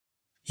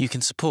You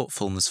can support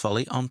Fulmer's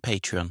Folly on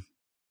Patreon.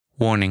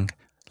 Warning,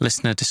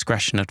 listener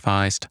discretion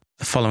advised.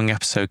 The following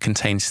episode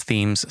contains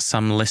themes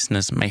some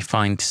listeners may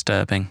find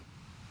disturbing.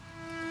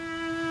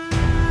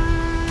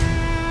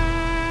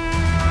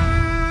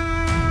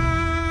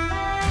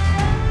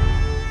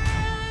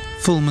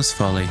 Fulmer's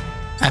Folly,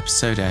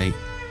 Episode 8,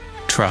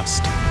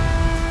 Trust.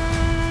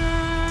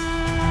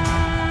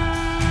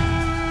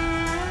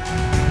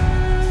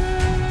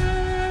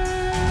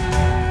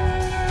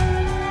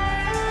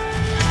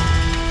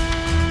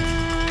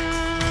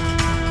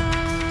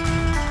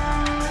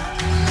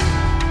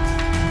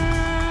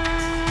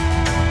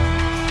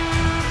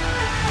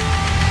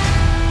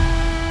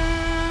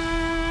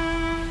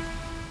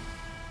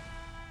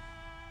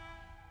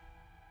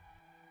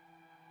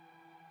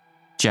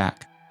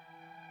 Jack.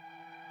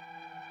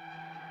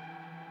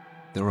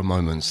 There are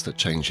moments that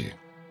change you.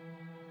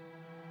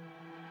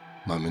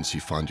 Moments you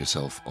find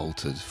yourself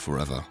altered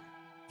forever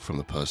from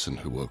the person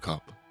who woke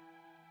up.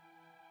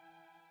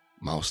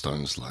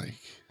 Milestones like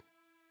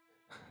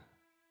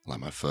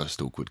my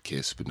first awkward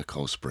kiss with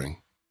Nicole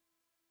Spring.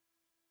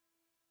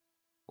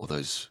 Or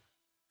those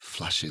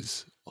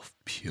flashes of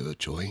pure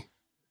joy.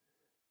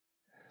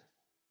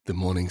 The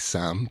morning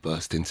Sam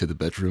burst into the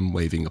bedroom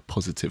waving a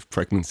positive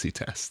pregnancy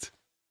test.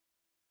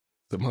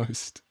 The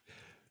most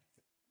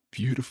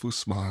beautiful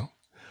smile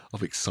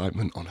of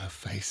excitement on her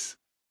face.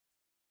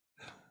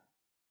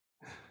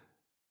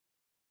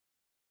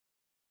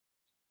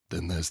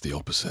 Then there's the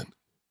opposite.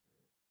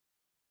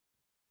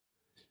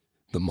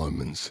 The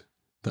moments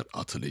that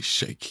utterly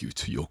shake you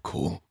to your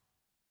core.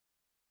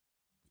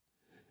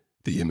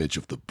 The image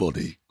of the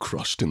body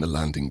crushed in the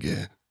landing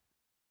gear.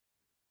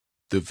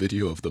 The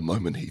video of the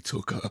moment he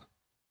took her.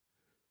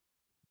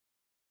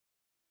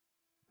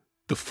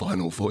 The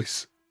final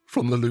voice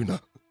from the Luna.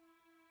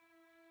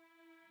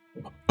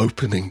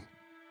 Opening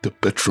the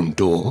bedroom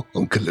door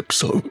on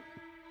Calypso.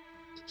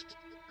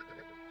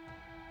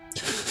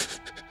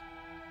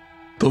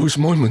 Those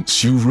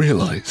moments you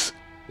realize.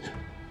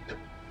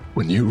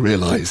 When you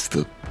realize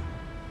the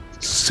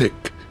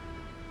sick,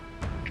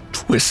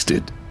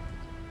 twisted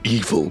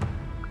evil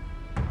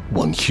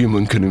one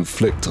human can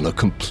inflict on a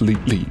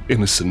completely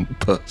innocent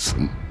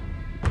person.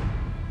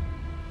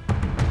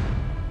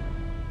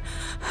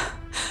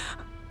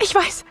 Ich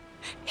weiß.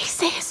 Ich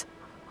sehe es.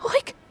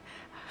 Ruhig.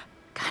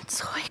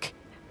 Ganz ruhig.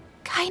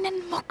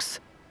 Keinen Mucks.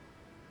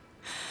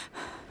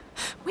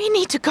 We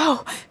need to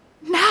go.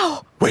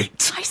 Now.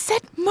 Wait. I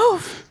said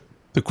move.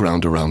 The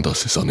ground around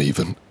us is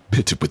uneven,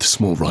 pitted with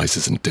small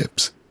rises and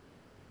dips,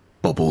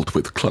 bobbled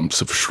with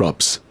clumps of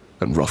shrubs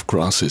and rough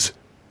grasses,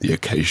 the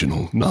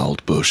occasional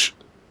gnarled bush.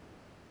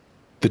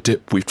 The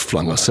dip we'd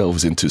flung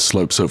ourselves into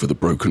slopes over the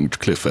broken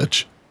cliff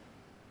edge,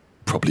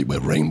 probably where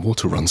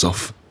rainwater runs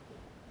off.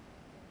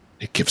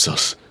 It gives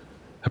us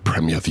a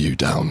premier view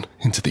down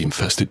into the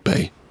infested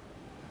bay.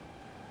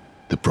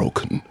 The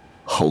broken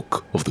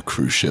hulk of the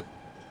cruise ship,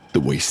 the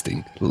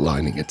wasting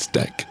lining its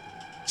deck,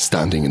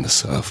 standing in the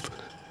surf,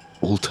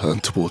 all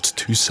turned towards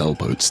two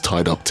sailboats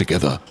tied up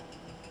together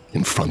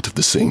in front of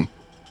the scene.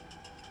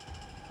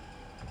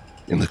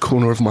 In the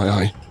corner of my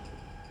eye,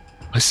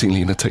 I see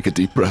Lena take a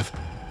deep breath,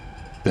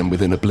 then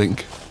within a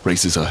blink,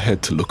 raises her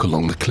head to look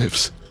along the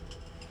cliffs.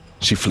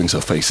 She flings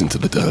her face into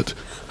the dirt.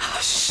 Oh,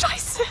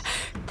 Scheiße.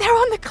 They're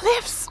on the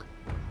cliffs.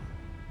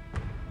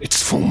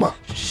 It's Fulmer.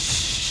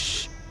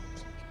 Shh.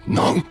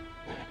 No.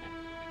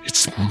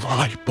 It's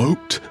my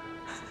boat.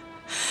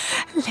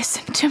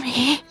 Listen to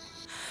me.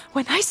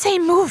 When I say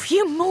move,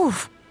 you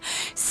move.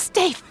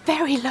 Stay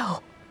very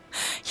low.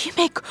 You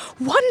make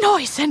one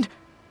noise and...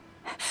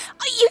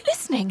 Are you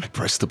listening? I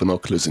press the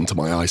binoculars into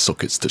my eye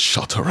sockets to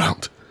shut her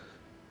out.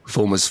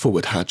 Fulmer's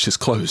forward hatch is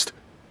closed.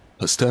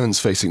 Her stern's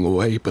facing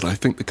away, but I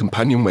think the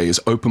companionway is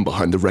open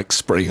behind the wrecked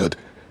spray hood.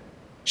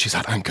 She's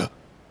at anchor,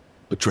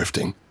 but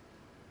drifting,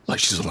 like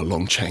she's on a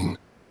long chain.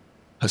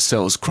 Her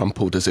sails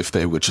crumpled as if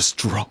they were just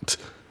dropped.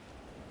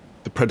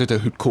 The predator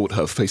who'd caught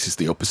her faces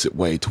the opposite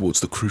way towards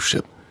the cruise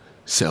ship.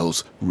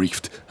 Sails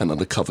reefed and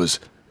under covers,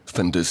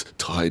 fenders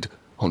tied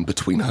on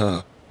between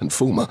her and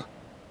Fulmer.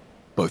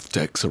 Both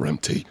decks are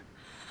empty.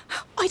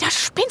 Oida,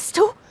 spinnst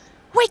du?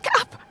 Wake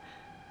up!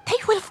 They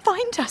will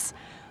find us.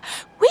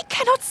 We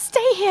cannot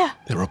stay here.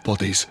 There are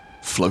bodies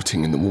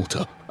floating in the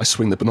water. I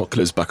swing the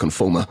binoculars back on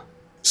Fulmer,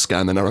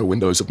 scan the narrow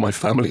windows of my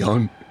family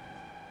home.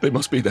 They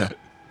must be there.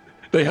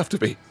 They have to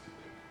be.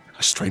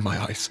 I strain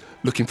my eyes,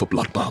 looking for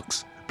blood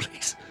marks.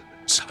 Please,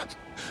 Sam.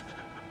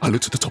 I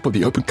look to the top of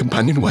the open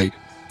companionway.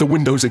 The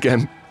windows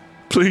again.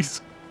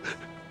 Please.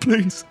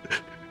 Please.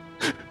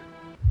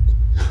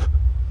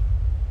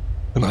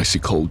 An icy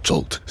cold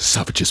jolt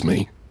savages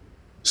me.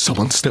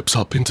 Someone steps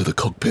up into the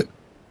cockpit.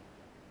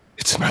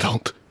 It's an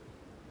adult.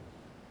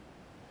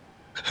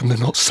 And they're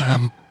not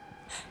Sam.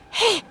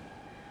 Hey,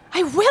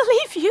 I will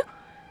leave you.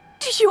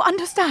 Do you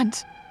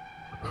understand?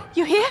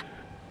 You hear?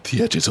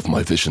 The edges of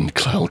my vision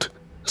cloud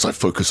as I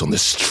focus on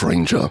this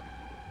stranger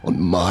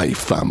on my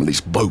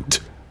family's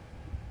boat.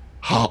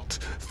 Heart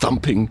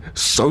thumping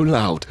so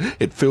loud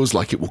it feels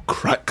like it will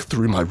crack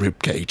through my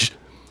ribcage.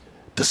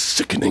 The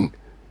sickening,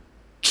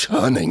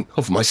 churning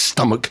of my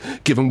stomach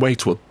giving way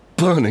to a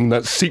burning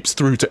that seeps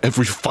through to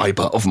every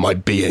fibre of my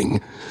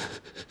being.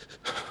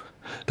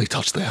 They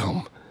touch the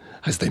helm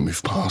as they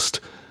move past,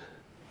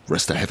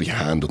 rest a heavy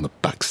hand on the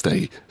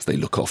backstay as they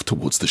look off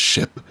towards the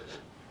ship,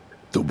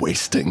 the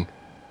wasting,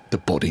 the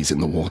bodies in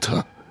the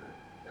water.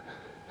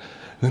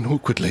 Then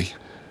awkwardly,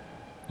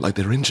 like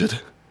they're injured,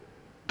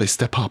 they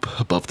step up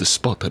above the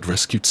spot I'd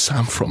rescued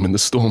Sam from in the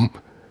storm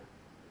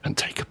and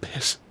take a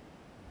piss.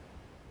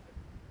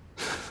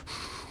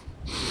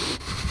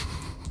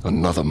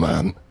 Another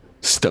man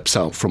steps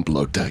out from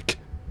below deck.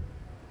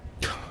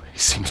 He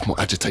seems more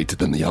agitated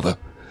than the other,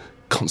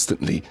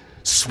 constantly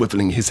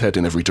swiveling his head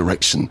in every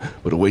direction,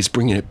 but always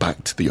bringing it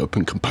back to the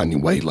open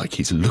companionway like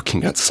he's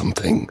looking at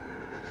something.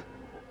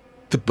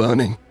 The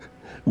burning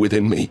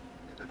within me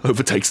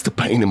overtakes the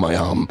pain in my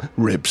arm,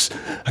 ribs,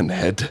 and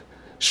head,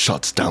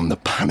 shuts down the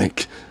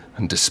panic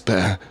and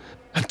despair,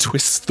 and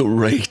twists the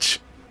rage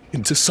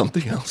into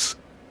something else.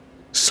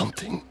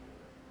 Something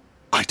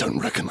I don't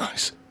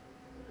recognize.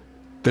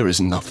 There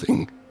is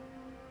nothing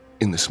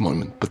in this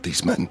moment but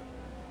these men.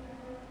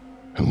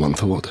 And one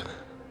thought,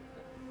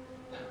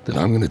 that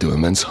I'm going to do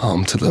immense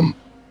harm to them.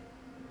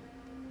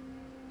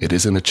 It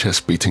isn't a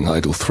chest-beating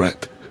idle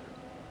threat,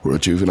 or a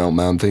juvenile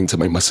man thing to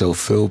make myself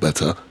feel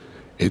better.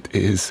 It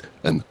is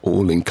an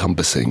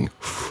all-encompassing,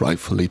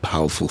 frightfully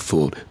powerful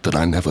thought that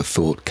I never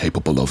thought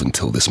capable of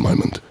until this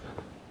moment.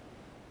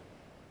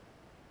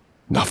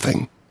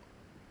 Nothing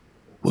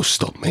will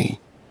stop me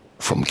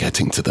from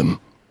getting to them.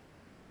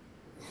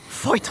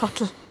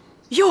 Voitrottel,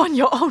 you're on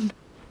your own.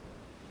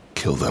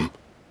 Kill them.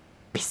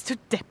 Bist du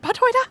deppert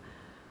heute?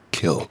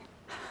 Kill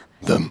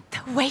them.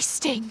 The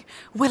wasting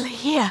will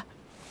hear.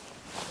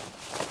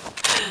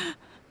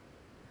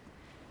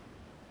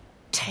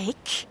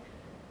 Take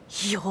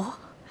your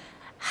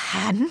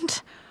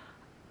hand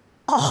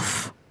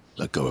off.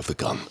 Let go of the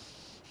gun.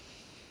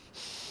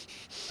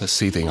 Her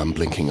seething,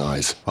 unblinking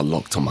eyes are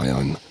locked on my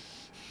own.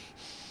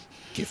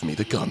 Give me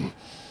the gun,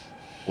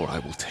 or I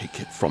will take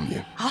it from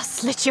you. I'll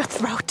slit your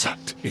throat.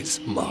 That is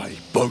my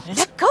boat.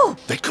 Let go.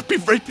 They could be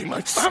raping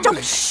my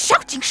family.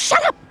 Stop shouting.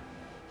 Shut up.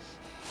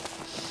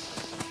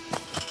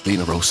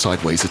 Lena rolls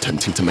sideways,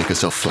 attempting to make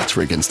herself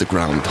flutter against the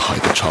ground to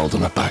hide the child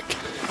on her back.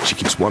 She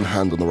keeps one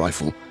hand on the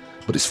rifle,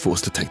 but is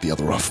forced to take the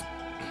other off.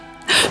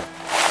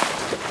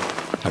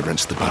 I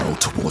wrench the barrel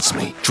towards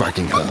me,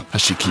 dragging her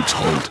as she keeps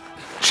hold.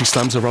 She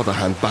slams her other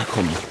hand back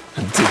on me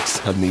and digs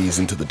her knees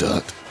into the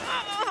dirt.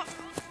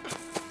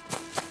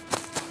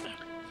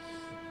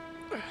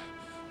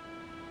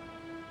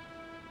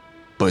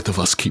 Both of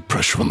us keep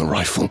pressure on the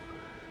rifle.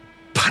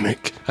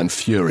 Panic and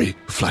fury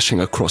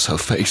flashing across her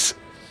face.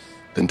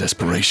 Then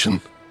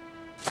desperation.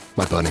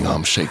 My burning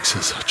arm shakes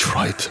as I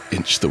try to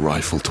inch the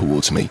rifle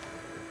towards me.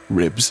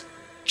 Ribs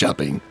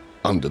jabbing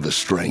under the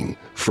strain.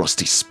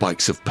 Frosty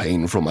spikes of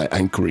pain from my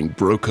anchoring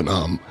broken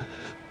arm.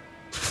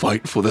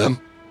 Fight for them.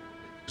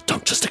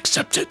 Don't just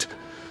accept it.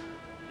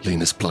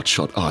 Lena's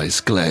bloodshot eyes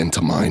glare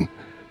into mine.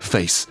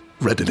 Face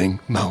reddening,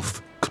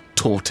 mouth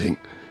contorting.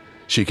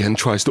 She again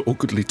tries to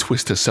awkwardly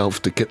twist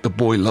herself to get the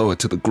boy lower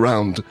to the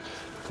ground.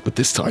 But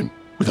this time,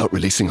 without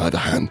releasing either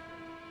hand,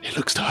 he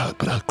looks to her,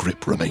 but her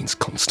grip remains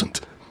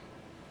constant.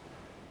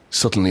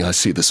 Suddenly I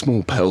see the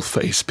small pale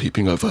face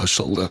peeping over her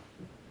shoulder.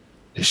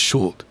 His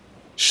short,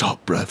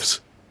 sharp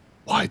breaths,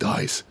 wide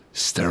eyes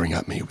staring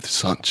at me with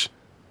such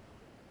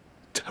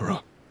terror.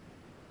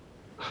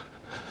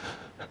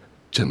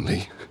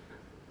 Gently,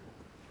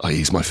 I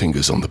ease my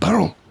fingers on the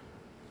barrel,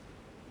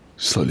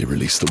 slowly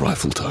release the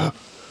rifle to her.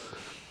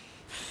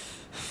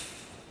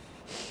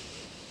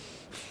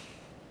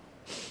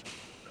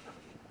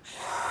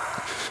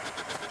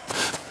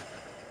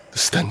 The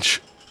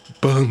stench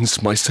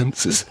burns my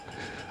senses,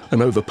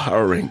 an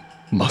overpowering,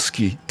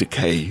 musky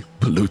decay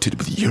polluted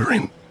with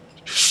urine,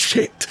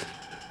 shit,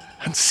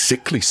 and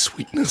sickly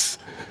sweetness.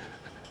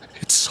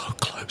 It's so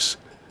close.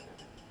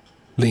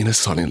 Lena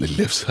silently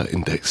lifts her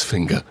index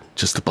finger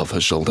just above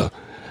her shoulder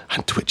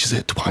and twitches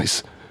it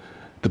twice.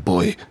 The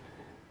boy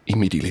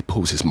immediately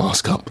pulls his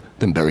mask up,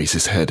 then buries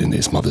his head in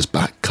his mother's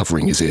back,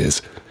 covering his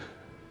ears.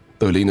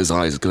 Though Lena's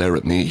eyes glare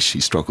at me, she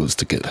struggles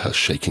to get her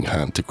shaking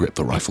hand to grip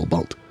the rifle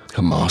bolt,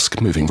 her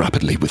mask moving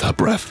rapidly with her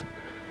breath.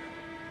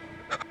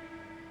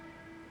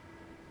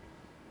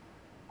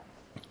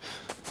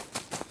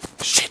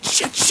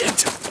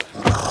 Shit!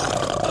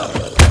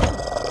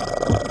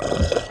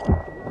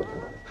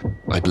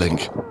 I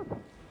blink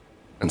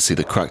and see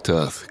the cracked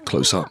earth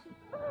close up.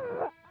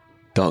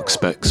 Dark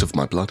specks of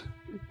my blood.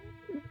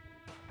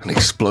 An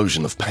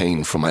explosion of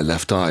pain from my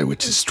left eye,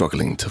 which is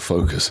struggling to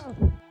focus.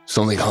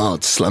 Something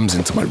hard slams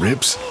into my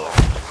ribs.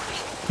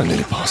 I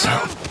nearly pass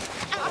out.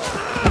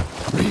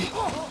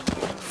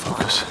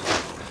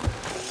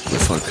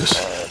 Refocus.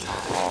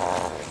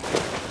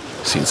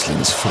 See it's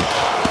Lena's foot.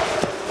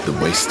 The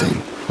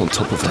wasting on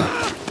top of her.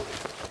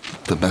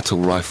 The metal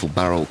rifle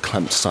barrel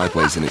clamped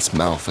sideways in its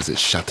mouth as it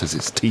shatters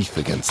its teeth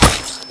against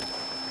it.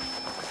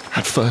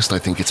 At first I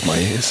think it's my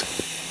ears.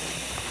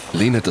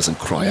 Lena doesn't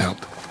cry out,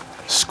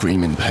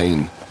 scream in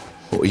pain,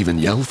 or even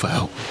yell for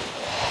help.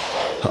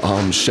 her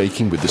arms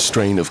shaking with the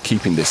strain of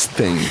keeping this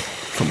thing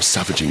from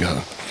savaging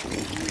her.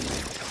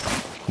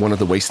 One of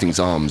the wasting's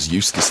arms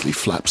uselessly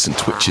flaps and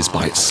twitches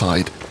by its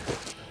side,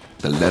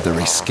 the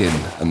leathery skin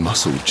and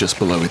muscle just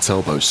below its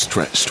elbow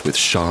stretched with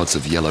shards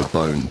of yellow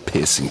bone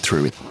piercing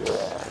through it.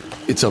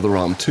 Its other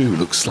arm too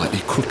looks slightly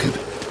crooked,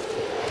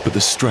 but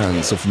the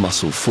strands of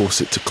muscle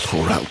force it to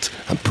claw out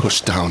and push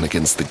down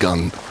against the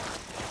gun.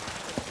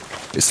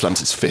 It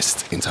slams its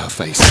fist into her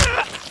face,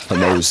 her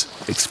nose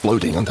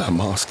exploding under her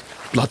mask,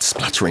 blood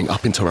splattering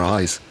up into her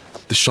eyes.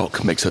 The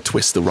shock makes her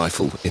twist the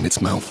rifle in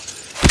its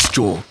mouth. Its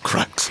jaw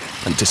cracks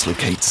and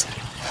dislocates,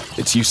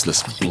 its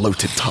useless,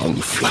 bloated tongue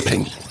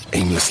flapping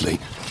aimlessly.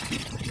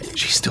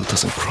 She still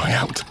doesn't cry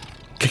out,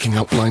 kicking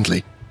out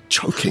blindly,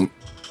 choking,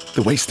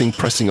 the wasting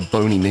pressing a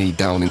bony knee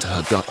down into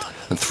her gut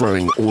and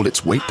throwing all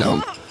its weight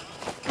down.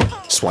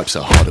 Swipes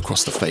her hard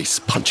across the face,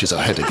 punches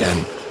her head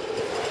again.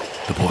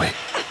 The boy,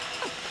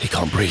 he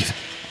can't breathe.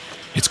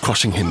 It's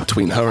crushing him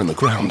between her and the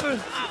ground.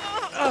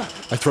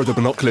 I throw the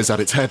binoculars at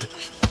its head.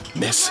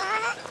 Miss.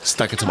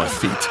 Stagger to my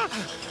feet.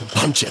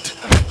 Punch it.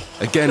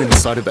 Again in the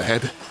side of the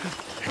head.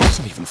 It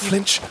doesn't even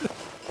flinch.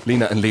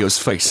 Lena and Leo's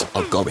face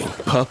are going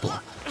purple.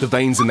 The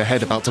veins in the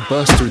head about to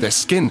burst through their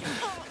skin.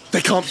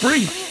 They can't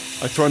breathe.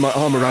 I throw my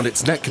arm around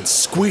its neck and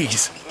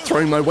squeeze,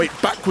 throwing my weight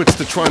backwards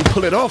to try and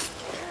pull it off.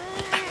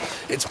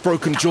 Its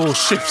broken jaw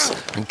shifts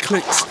and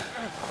clicks.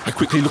 I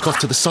quickly look off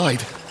to the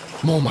side.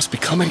 More must be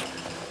coming.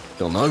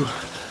 They'll know.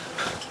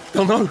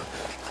 They'll know.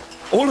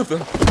 All of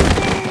them.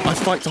 I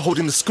fight to hold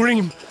in the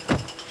scream.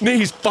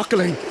 Knees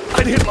buckling.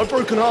 I'd hit my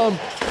broken arm.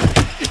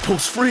 It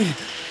pulls free,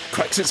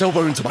 cracks its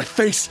elbow into my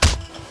face.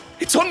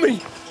 It's on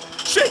me!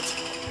 Shit!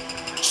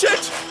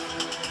 Shit!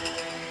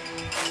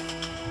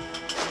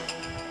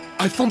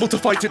 I fumble to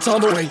fight its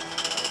arm away.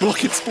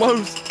 Block its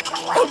blows.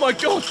 Oh my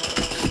god!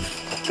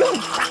 No!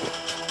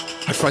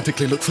 I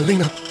frantically look for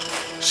Lena.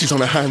 She's on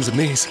her hands and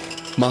knees,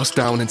 masked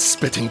down and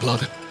spitting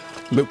blood.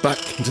 Look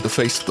back into the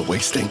face of the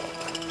wasting.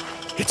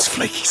 Its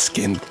flaky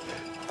skin,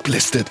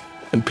 blistered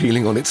and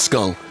peeling on its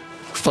skull.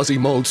 Fuzzy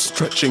mold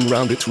stretching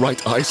round its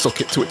right eye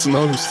socket to its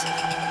nose.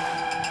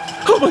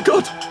 Oh my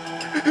god!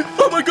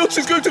 Oh my god,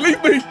 she's going to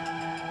leave me!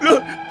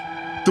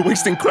 The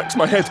wasting cracks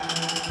my head.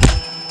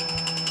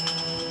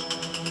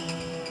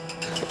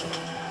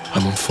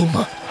 I'm on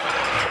Fulma.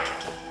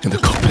 In the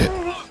cockpit,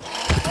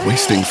 with the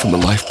wasting from the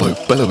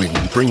lifeboat bellowing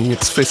and bringing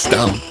its fist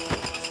down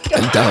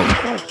and down.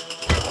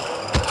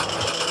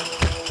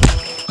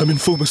 I'm in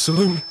Fulma's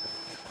saloon.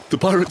 The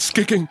pirate's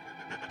kicking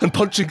and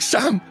punching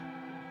Sam,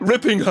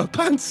 ripping her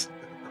pants,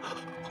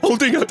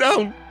 holding her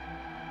down.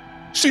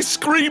 She's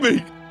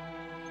screaming.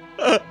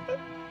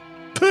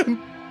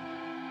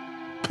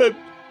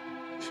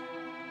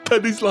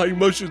 Penny's lying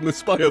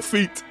motionless by her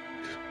feet,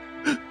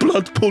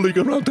 blood pooling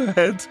around her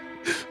head.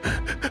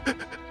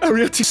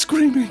 Ariette's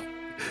screaming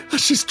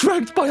as she's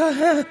dragged by her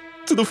hair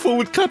to the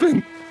forward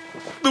cabin.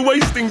 The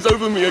wasting's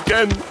over me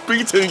again,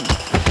 beating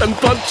and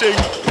punching.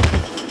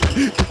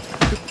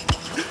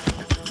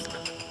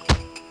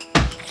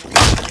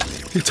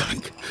 The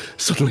attack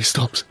suddenly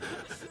stops.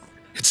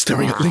 It's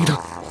staring at Lena,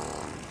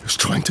 who's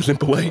trying to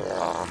limp away.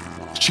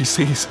 She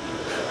sees,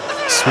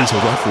 swings her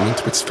rifle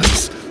into its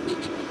face.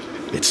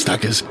 It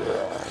staggers.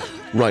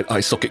 Right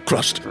eye socket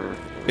crushed.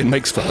 It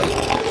makes for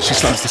her. She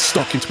slams the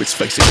stock into its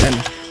face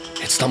again.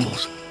 It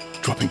stumbles,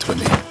 dropping to her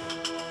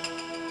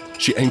knee.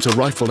 She aims a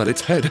rifle at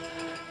its head,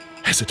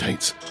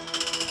 hesitates,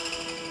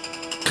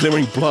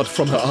 clearing blood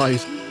from her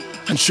eyes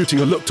and shooting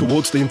a look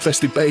towards the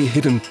infested bay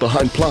hidden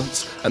behind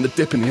plants and the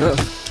dip in the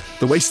earth.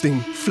 The wasting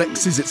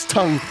flexes its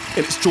tongue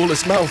in its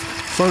jawless mouth,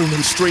 foam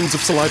and streams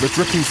of saliva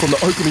dripping from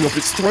the opening of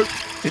its throat.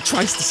 It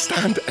tries to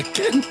stand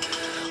again.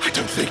 I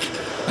don't think.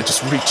 I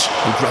just reach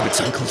and grab its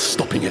ankles,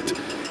 stopping it.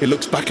 It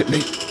looks back at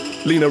me,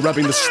 Lena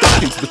ramming the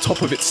stock into the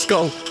top of its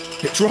skull.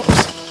 It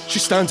drops. She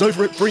stands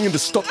over it, bringing the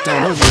stock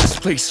down over its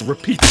face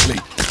repeatedly.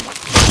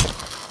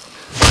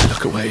 I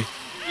look away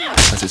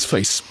as its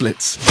face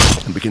splits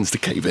and begins to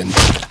cave in.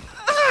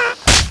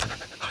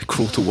 I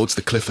crawl towards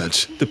the cliff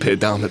edge to peer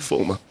down at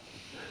Fulma.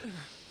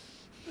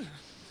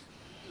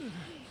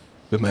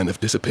 The men have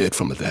disappeared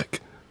from the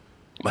deck.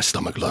 My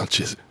stomach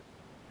lurches,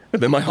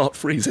 and then my heart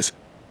freezes.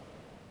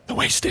 The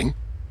wasting,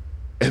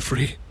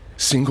 every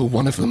single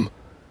one of them,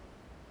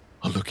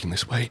 are looking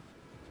this way.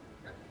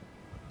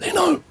 They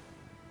know.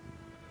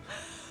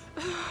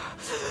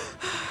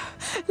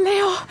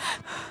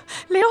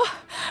 Leo,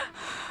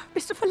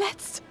 bist du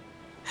verletzt?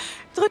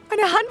 Drück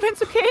meine Hand,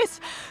 wenn's okay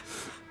ist.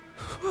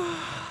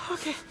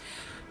 Okay.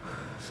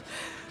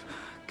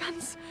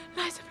 Ganz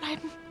leise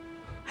bleiben.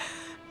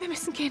 Wir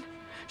müssen gehen.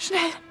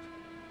 Schnell.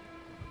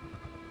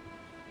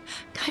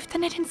 Greif dir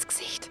nicht ins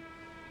Gesicht.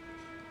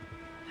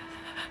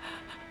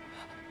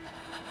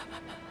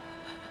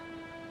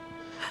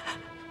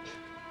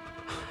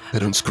 They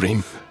don't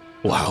scream,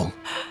 or howl,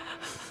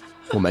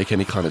 or make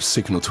any kind of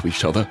signal to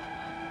each other.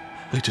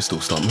 They just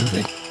all start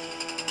moving.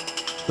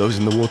 Those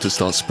in the water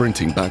start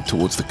sprinting back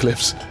towards the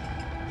cliffs.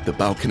 The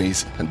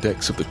balconies and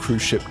decks of the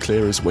cruise ship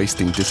clear as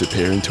wasting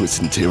disappear into its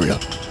interior.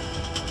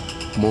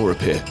 More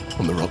appear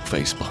on the rock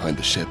face behind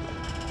the ship,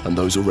 and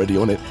those already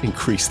on it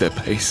increase their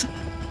pace.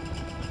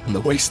 And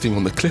the wasting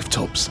on the cliff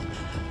tops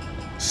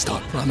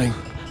start running.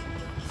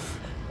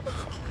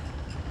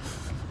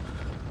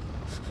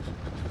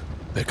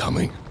 They're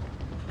coming.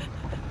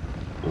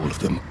 All of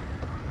them.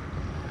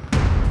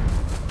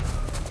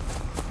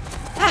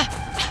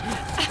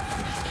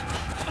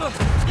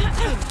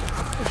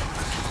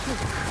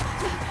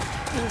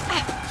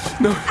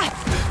 No.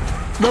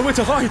 Nowhere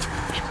to hide.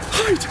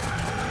 Hide.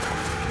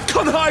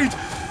 Can't hide.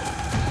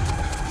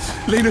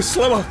 Lena,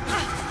 slower.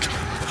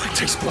 I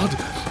taste blood.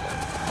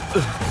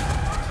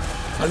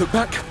 I look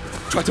back,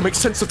 try to make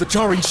sense of the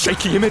jarring,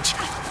 shaky image.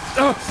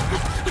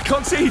 I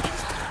can't see.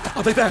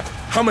 Are they there?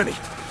 How many?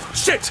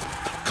 Shit!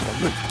 Come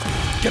on, Luke.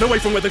 Get away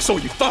from where they saw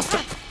you. Faster!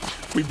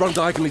 We run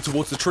diagonally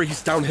towards the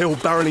trees, downhill,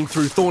 barreling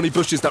through thorny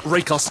bushes that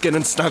rake our skin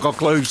and snag our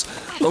clothes.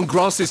 Long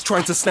grasses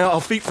trying to snare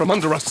our feet from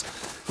under us.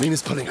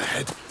 Lena's pulling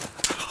ahead.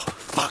 Oh,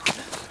 fuck.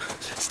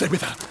 Stay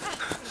with her.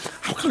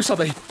 How close are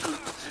they?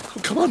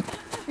 Oh, come on.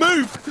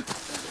 Move!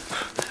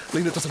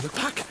 Lena doesn't look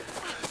back.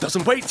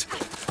 Doesn't wait.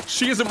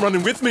 She isn't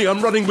running with me.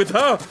 I'm running with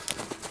her.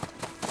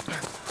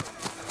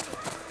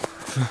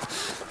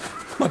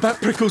 My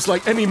back prickles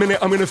like any minute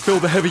I'm going to feel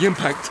the heavy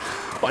impact.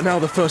 By now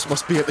the first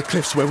must be at the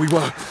cliffs where we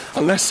were.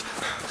 Unless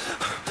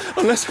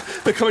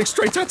they're coming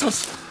straight at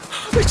us.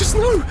 They just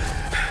know.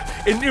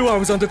 It knew I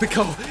was under the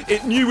car.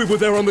 It knew we were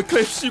there on the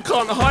cliffs. You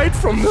can't hide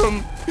from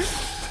them.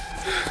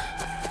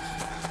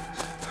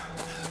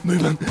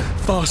 Movement.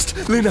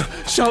 Fast. Lena,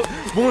 shout.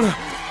 Warner.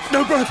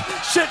 No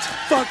breath. Shit.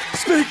 Fuck.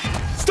 Speak.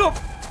 Stop.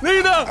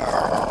 Lena!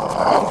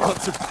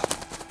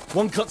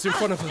 One cuts in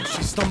front of her.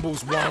 She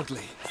stumbles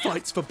wildly.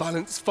 Fights for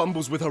balance.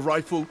 Fumbles with her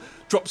rifle.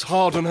 Drops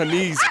hard on her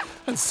knees.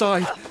 And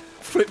side.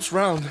 Flips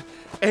round.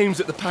 Aims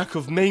at the pack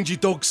of mangy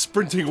dogs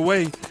sprinting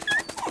away.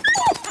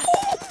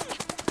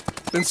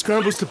 Then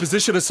scrambles to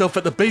position herself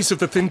at the base of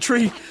the thin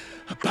tree.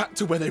 Back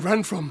to where they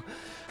ran from.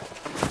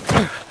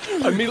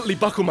 I immediately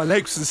buckle my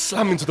legs and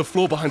slam into the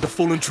floor behind a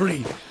fallen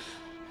tree.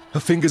 Her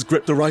fingers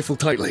grip the rifle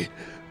tightly,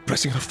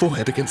 pressing her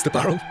forehead against the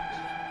barrel.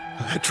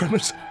 Her head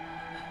tremors.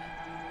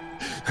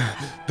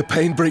 The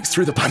pain breaks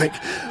through the panic.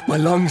 My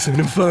lungs an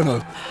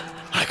inferno.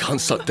 I can't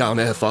suck down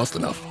air fast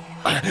enough.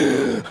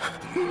 I'm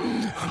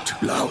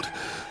too loud.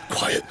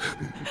 Quiet.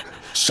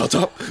 Shut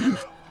up.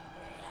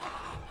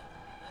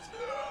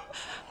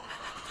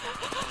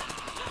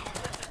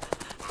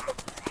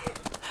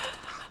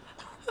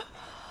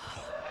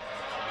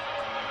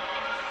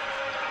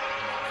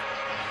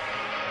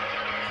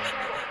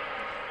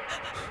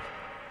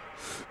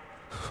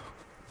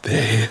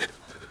 They're here.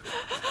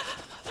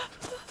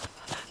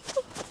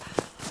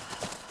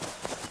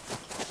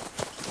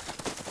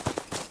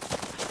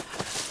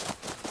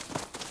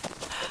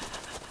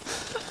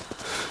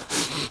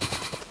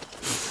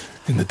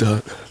 In the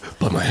dirt,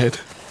 by my head,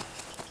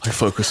 I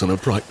focus on a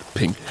bright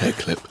pink hair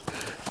clip.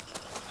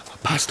 A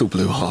pastel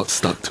blue heart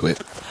stuck to it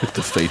with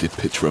the faded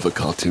picture of a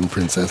cartoon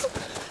princess.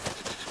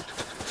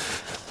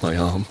 My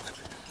arm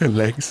and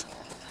legs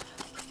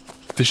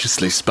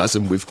viciously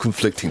spasm with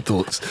conflicting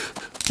thoughts.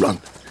 Run,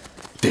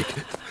 dig,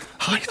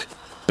 hide,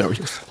 bury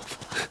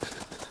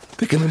yourself.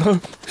 They're gonna know.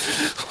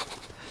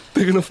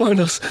 They're gonna find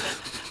us.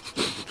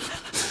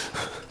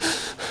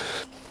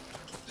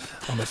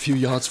 I'm a few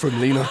yards from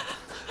Lena.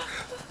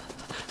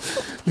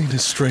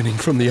 Lena's straining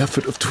from the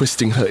effort of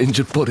twisting her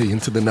injured body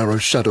into the narrow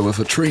shadow of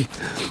a tree.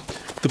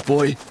 The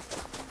boy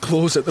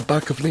claws at the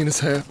back of Lena's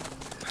hair.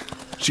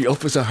 She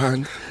offers a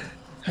hand,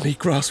 and he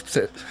grasps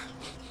it.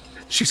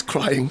 She's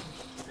crying.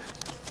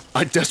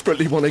 I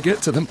desperately want to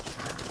get to them,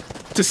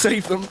 to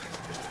save them.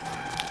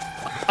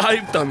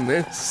 I've done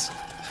this.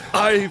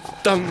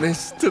 I've done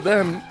this to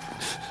them.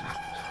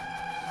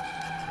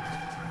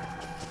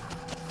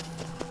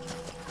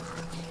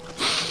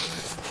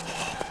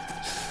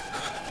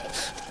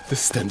 The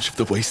stench of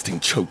the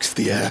wasting chokes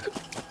the air.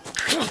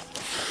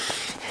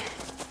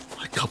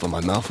 I cover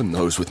my mouth and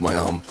nose with my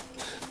arm.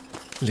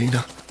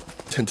 Lena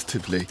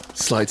tentatively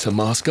slides her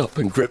mask up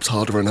and grips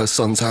harder in her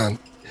son's hand.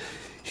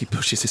 He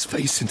pushes his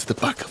face into the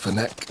back of her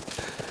neck.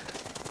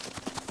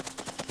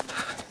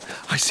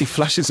 I see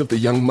flashes of the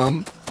young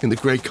mum in the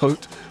grey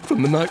coat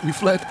from the night we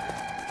fled.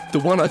 The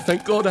one I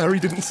thank God Harry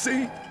didn't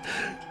see.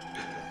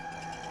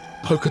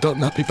 Polka dot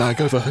nappy bag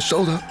over her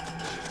shoulder.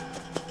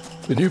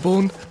 The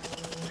newborn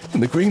in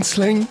the green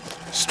sling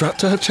strapped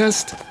to her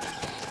chest.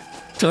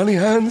 Tiny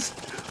hands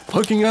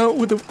poking out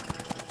with a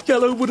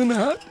yellow wooden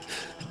hat.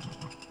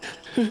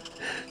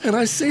 And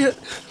I see it.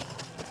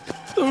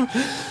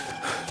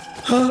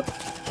 Her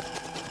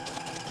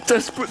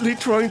desperately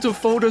trying to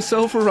fold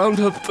herself around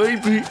her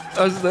baby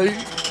as they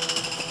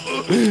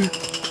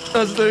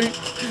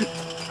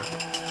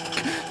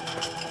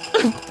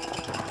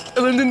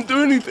and I didn't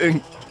do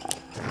anything.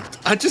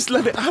 I just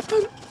let it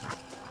happen.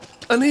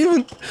 And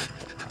even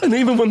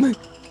when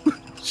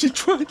she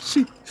tried,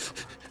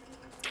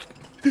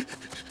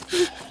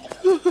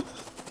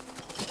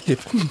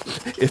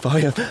 if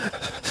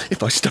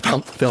I step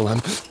out, they'll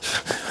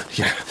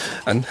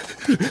and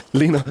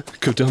Lena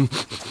could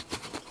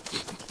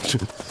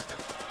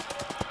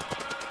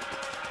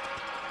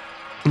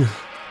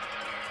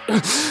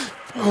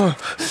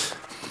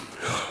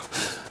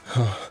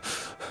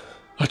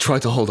I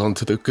tried to hold on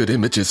to the good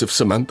images of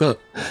Samantha,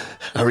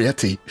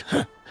 Arietti,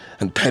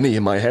 and Penny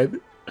in my head.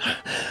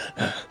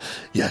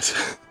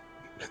 Yes.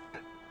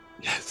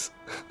 Yes.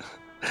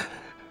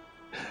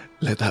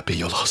 Let that be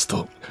your last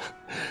thought.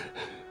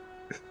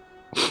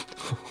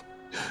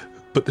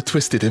 But the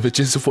twisted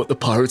images of what the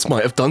pirates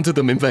might have done to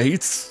them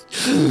invades.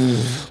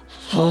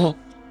 Oh,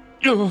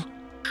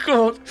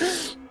 God.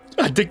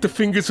 I dig the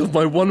fingers of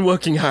my one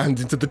working hand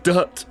into the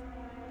dirt,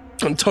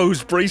 and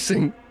toes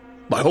bracing.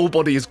 My whole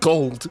body is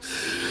cold.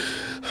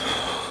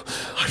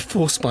 I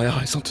force my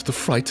eyes onto the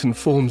frightened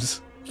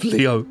forms of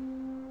Leo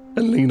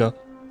and Lena.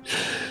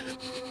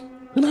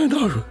 And I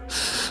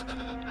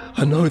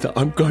know that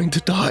I'm going to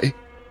die.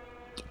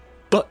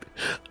 But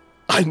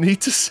I need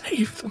to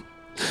save them.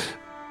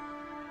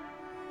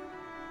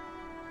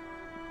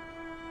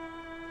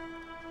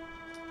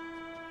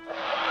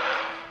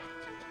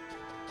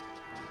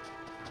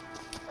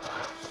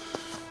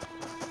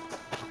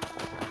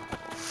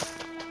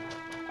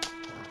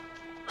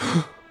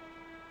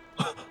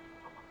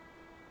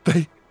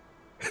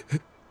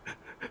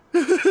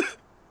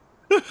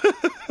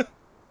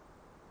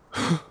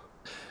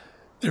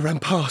 They ran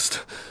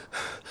past.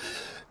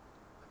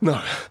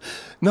 No,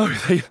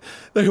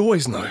 they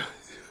always know.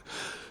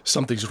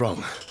 Something's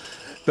wrong.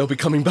 They'll be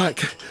coming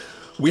back.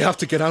 We have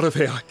to get out of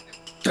here.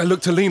 I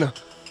look to Lena.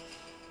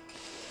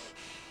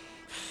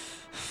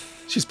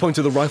 She's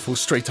pointed the rifle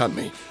straight at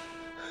me.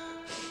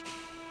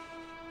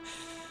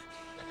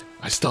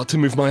 I start to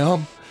move my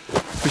arm,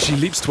 but she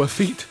leaps to her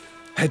feet,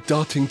 head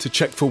darting to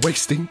check for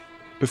wasting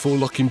before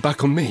locking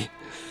back on me.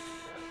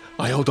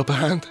 I hold up a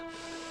hand,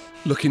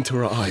 look into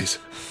her eyes.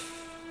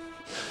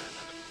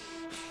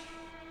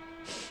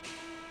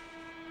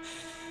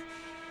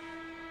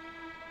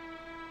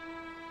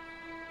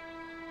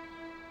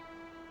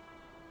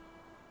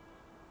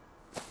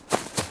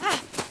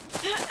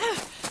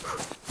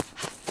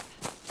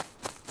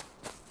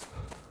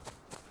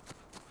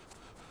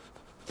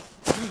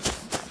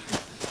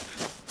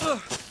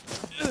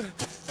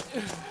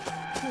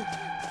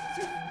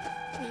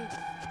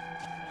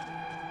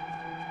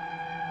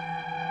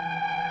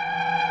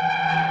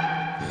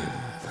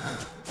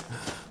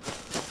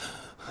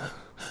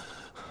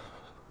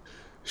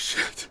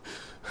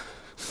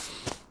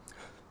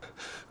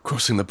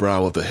 Crossing the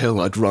brow of the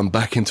hill, I'd run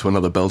back into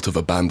another belt of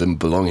abandoned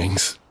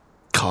belongings.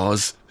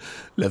 Cars,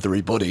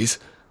 leathery bodies,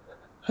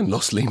 and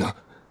lost Lena.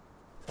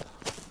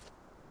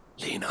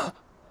 Lena.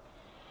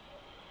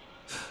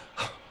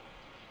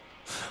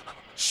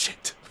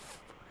 Shit.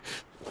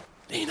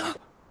 Lena.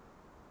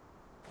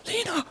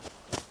 Lena.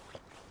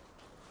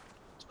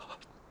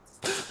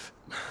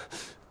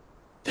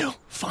 They'll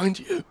find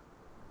you.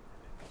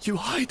 You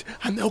hide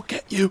and they'll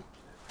get you.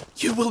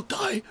 You will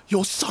die.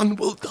 Your son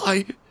will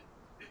die.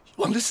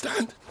 You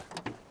understand?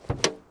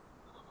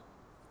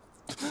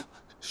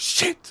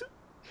 Shit.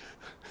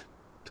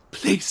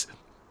 Please.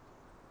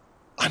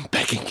 I'm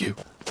begging you.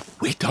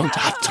 We don't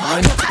have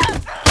time.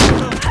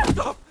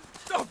 Stop.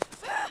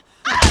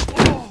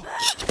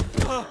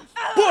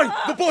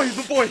 The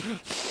boy.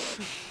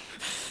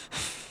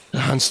 Her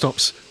hand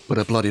stops, but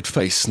her bloodied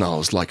face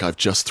snarls like I've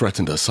just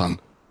threatened her son.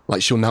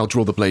 Like she'll now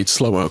draw the blade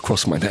slower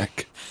across my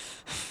neck.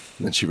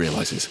 And then she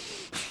realizes.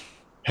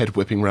 Head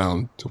whipping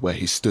round to where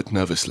he stood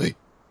nervously,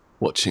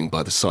 watching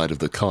by the side of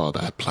the car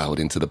that had ploughed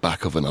into the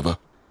back of another.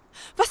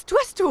 Was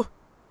tust du?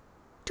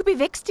 Du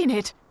bewegst ihn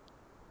nicht.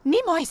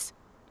 Niemals.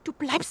 Du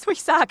bleibst, wo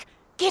ich sag.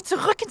 Geh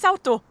zurück ins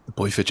Auto. The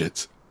boy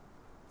fidgets,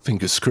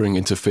 fingers screwing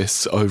into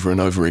fists over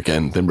and over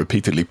again, then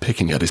repeatedly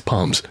picking at his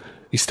palms.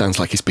 He stands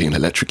like he's being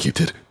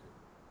electrocuted.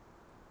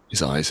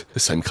 His eyes, the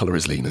same colour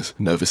as Lena's,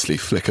 nervously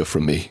flicker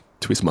from me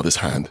to his mother's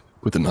hand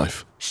with the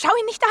knife. Schau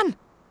ihn nicht an.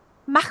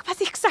 Mach,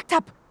 was ich gesagt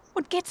hab.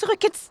 Und geh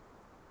zurück ins...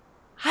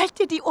 Halt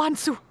dir die Ohren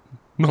zu.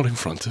 Not in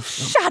front of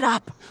them. Shut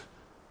up.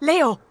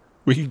 Leo.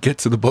 We can get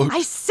to the boat.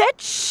 I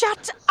said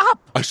shut up.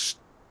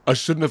 I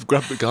shouldn't have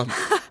grabbed the gun.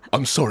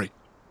 I'm sorry.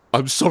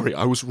 I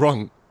was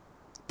wrong.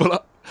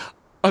 But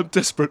I'm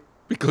desperate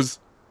because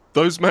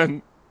those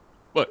men,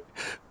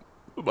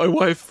 my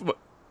wife,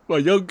 my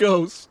young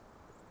girls,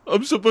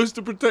 I'm supposed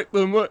to protect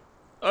them.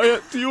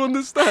 Do you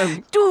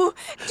understand? Do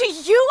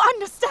you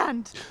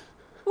understand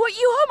what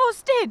you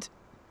almost did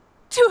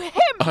to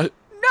him?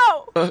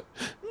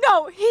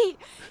 No, he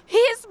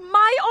is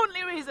my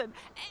only reason.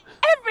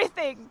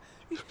 Everything.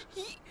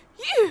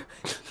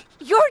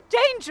 You're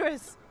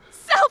dangerous,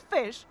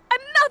 selfish,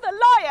 another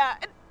liar,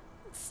 and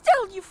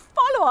still you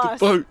follow us.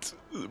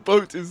 The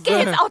boat is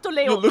there. Geh ins Auto,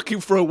 Leo. You're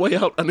looking for a way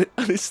out, and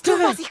it's Tu,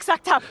 there. was ich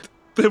gesagt hab.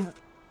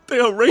 They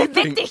are raping.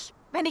 Beweg dich.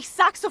 Wenn ich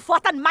sag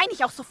sofort, dann meine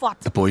ich auch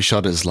sofort. The boy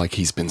shudders like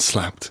he's been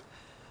slapped.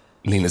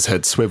 Lena's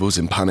head swivels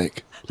in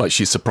panic, like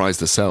she's surprised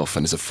herself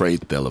and is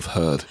afraid they'll have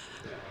heard.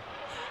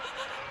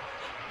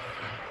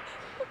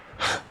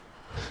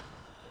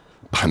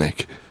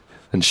 Panic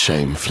and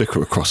shame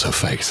flicker across her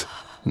face,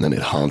 and then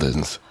it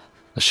hardens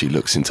as she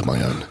looks into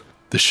my own,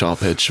 the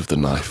sharp edge of the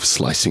knife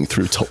slicing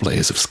through top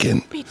layers of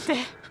skin.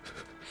 Bitte.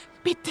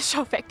 Bitte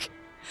schau weg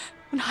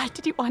und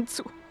halte die Ohren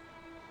zu.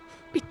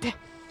 Bitte.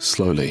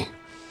 Slowly,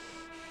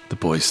 the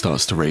boy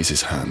starts to raise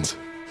his hands,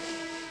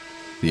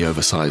 the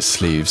oversized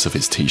sleeves of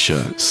his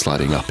t-shirt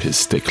sliding up his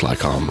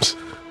stick-like arms,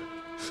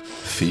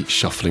 feet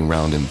shuffling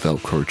round in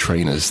Velcro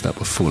trainers that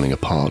were falling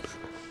apart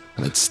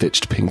and had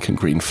stitched pink and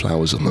green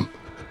flowers on them.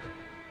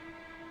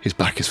 His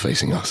back is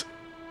facing us.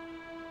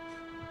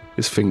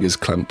 His fingers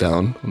clamped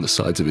down on the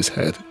sides of his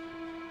head,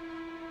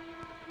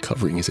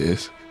 covering his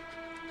ears.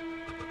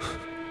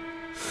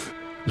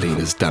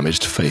 Lena's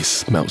damaged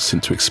face melts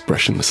into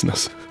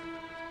expressionlessness.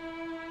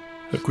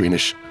 Her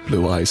greenish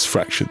blue eyes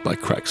fractured by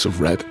cracks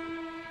of red.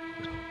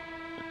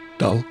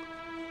 Dull.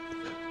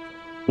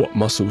 What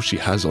muscle she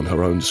has on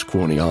her own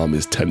scrawny arm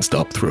is tensed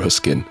up through her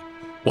skin.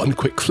 One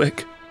quick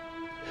flick.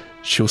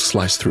 She'll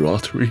slice through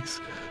arteries,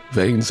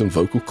 veins and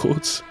vocal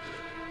cords.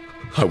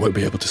 I won't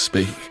be able to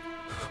speak,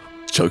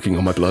 choking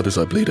on my blood as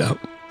I bleed out.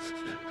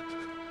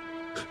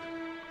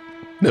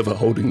 Never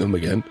holding them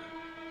again.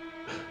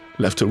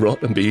 Left to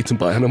rot and be eaten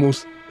by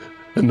animals,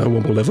 and no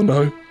one will ever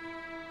know.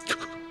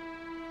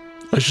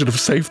 I should have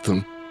saved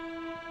them.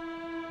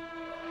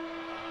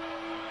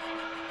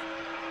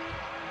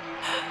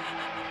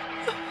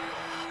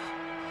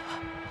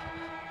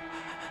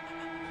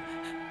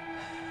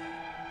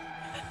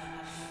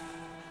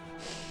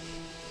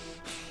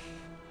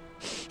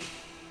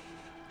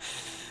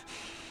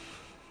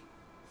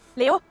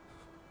 Leo?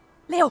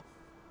 Leo!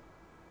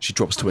 She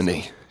drops to her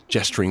knee,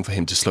 gesturing for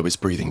him to slow his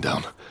breathing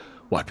down,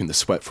 wiping the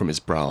sweat from his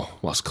brow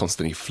whilst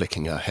constantly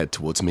flicking her head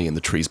towards me and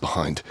the trees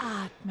behind.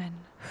 Atmen.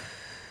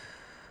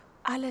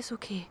 Alles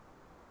okay.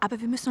 Aber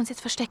wir müssen uns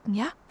jetzt verstecken,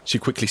 ja? She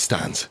quickly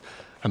stands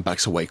and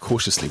backs away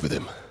cautiously with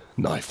him,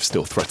 knife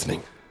still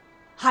threatening.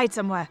 Hide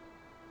somewhere.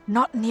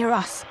 Not near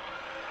us.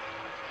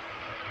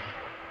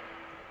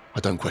 I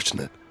don't question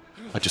it.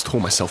 I just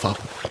haul myself up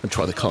and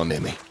try the car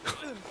near me.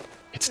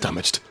 It's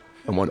damaged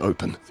and won't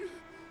open.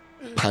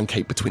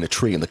 Pancake between a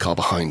tree and the car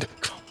behind.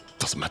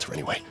 Doesn't matter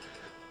anyway.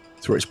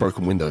 Through its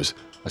broken windows,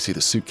 I see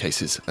the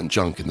suitcases and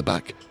junk in the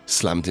back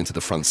slammed into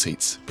the front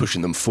seats,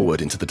 pushing them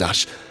forward into the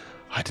dash.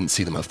 I didn't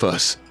see them at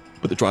first,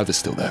 but the driver's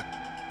still there,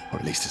 or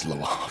at least his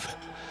lower half.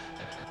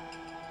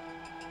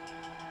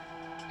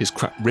 His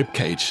cracked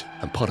ribcage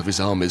and part of his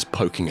arm is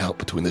poking out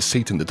between the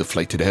seat and the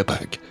deflated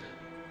airbag.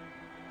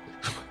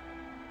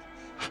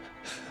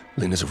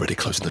 Lena's already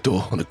closing the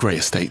door on a grey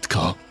estate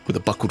car with a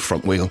buckled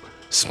front wheel,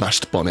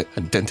 smashed bonnet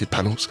and dented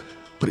panels,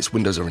 but its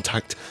windows are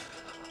intact.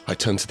 I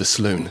turn to the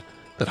saloon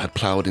that had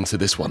ploughed into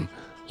this one,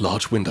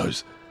 large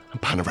windows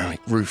and panoramic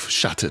roof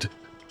shattered,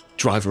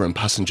 driver and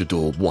passenger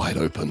door wide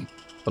open,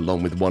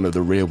 along with one of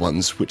the rear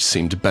ones which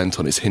seemed bent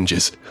on its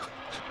hinges.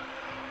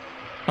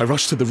 I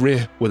rush to the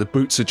rear where the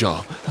boot's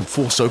ajar and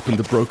force open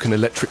the broken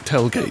electric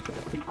tailgate.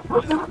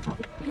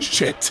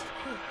 Shit!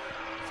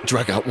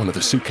 Drag out one of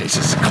the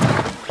suitcases.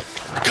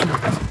 Come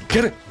on,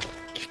 get it!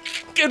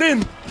 Get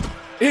in!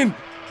 In!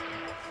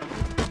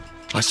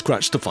 I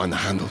scratch to find the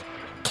handle.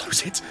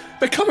 Close it!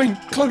 They're coming!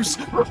 Close!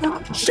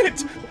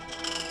 Shit!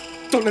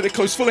 Don't let it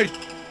close fully!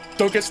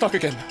 Don't get stuck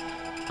again!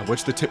 I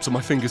wedge the tips of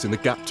my fingers in the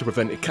gap to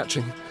prevent it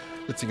catching,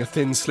 letting a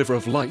thin sliver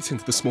of light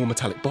into the small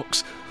metallic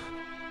box.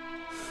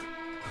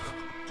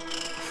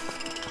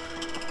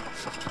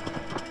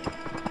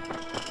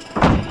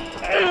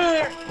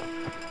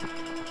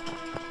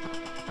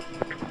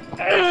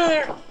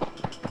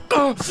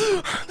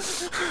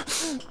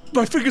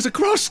 My fingers are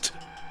crushed!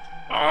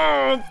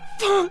 Oh,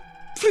 fuck!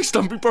 Please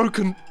don't be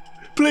broken.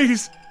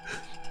 Please.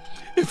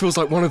 It feels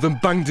like one of them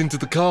banged into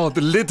the car.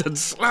 The lid had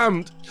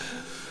slammed.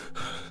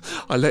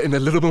 I let in a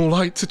little more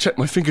light to check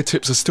my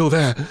fingertips are still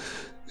there.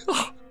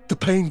 Oh, the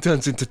pain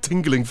turns into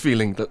tingling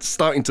feeling that's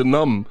starting to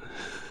numb.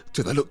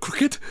 Do they look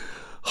crooked?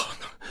 Oh,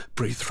 no.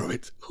 Breathe through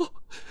it. Oh.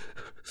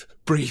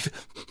 Breathe.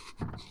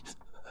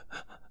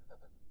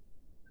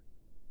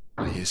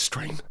 My ears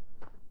strain.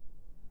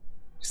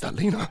 Is that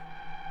Lena?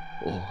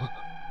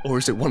 Or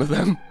is it one of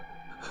them?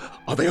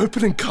 Are they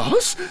opening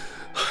cars?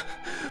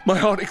 My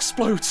heart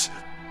explodes.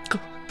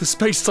 The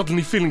space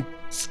suddenly feeling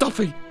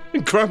stuffy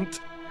and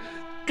cramped.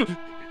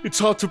 It's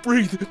hard to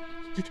breathe.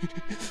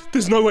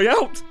 There's no way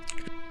out.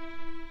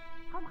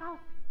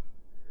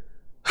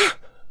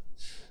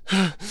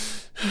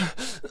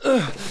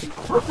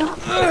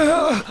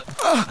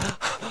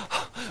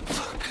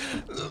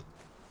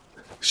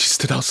 She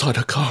stood outside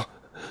her car,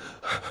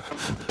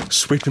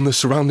 sweeping the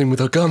surrounding with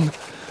her gun.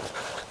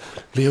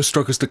 Leo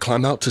struggles to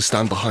climb out to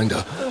stand behind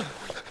her.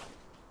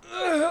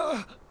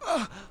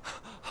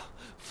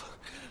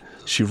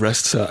 She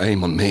rests her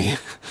aim on me.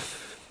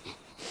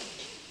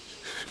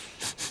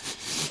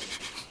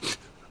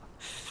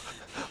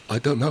 I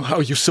don't know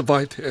how you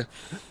survived here.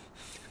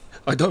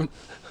 I don't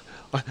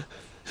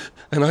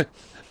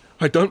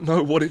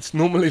know what it's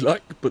normally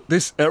like, but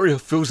this area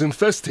feels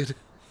infested.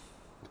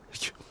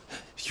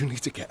 You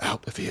need to get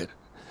out of here.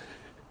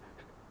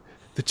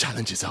 The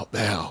challenges out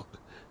there are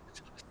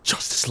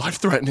just as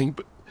life-threatening,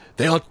 but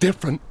they are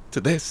different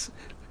to this.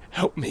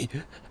 Help me,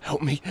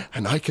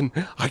 and I can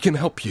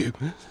help you.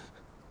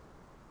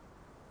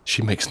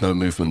 She makes no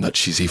movement that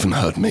she's even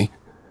heard me,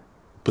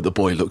 but the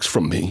boy looks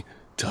from me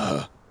to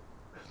her.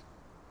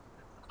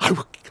 I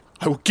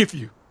will give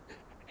you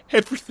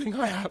everything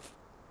I have.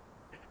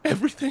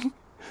 Everything.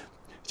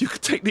 You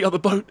could take the other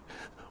boat,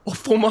 or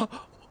Forma,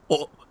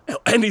 or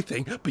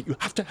anything, but you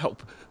have to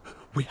help.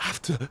 We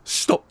have to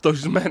stop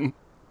those men.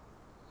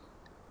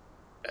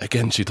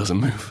 Again, she doesn't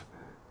move.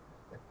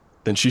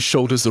 Then she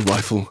shoulders the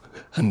rifle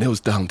and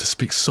kneels down to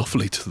speak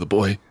softly to the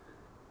boy.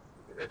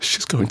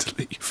 She's going to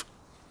leave.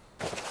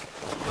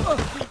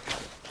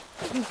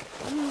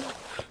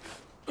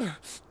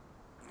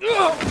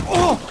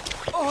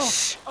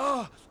 Shh!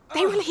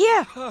 They will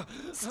hear!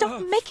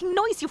 Stop making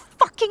noise, you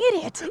fucking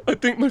idiot! I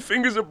think my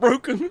fingers are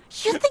broken.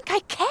 You think I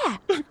care?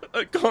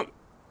 I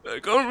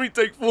can't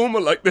retake Forma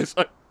like this.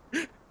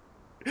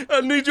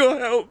 I need your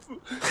help.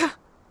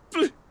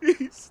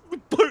 Please, the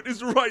boat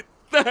is right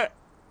there.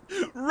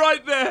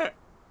 Right there.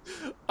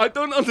 I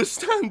don't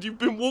understand. You've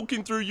been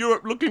walking through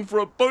Europe looking for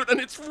a boat and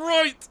it's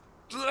right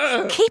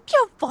there. Keep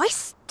your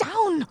voice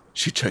down.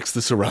 She checks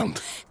this around.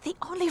 The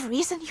only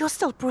reason you're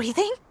still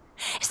breathing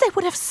is they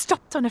would have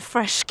stopped on a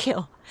fresh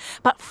kill.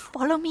 But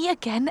follow me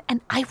again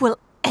and I will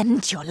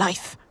end your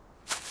life.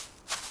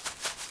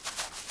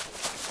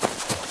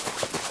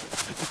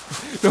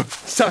 No,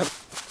 Sam,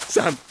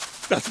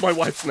 that's my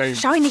wife's name.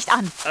 Schau ihn nicht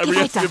an. Geh Ariette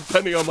weiter. and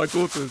Penny are my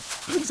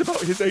daughters. He's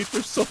about his age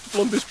with soft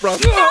blondish brown.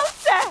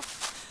 Schnauze!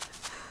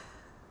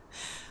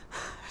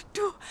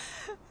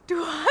 Du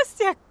hast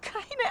ja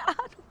keine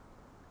Ahnung.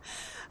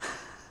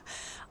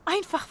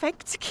 Einfach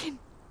wegzugehen.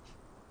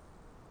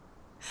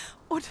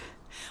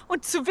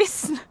 Und zu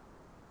wissen,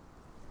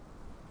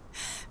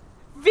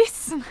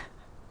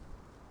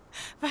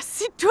 was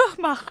sie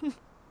durchmachen.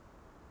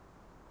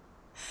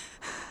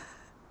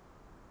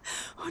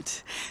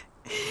 Und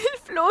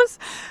hilflos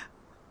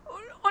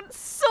und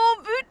so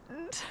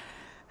wütend,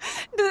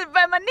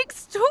 weil man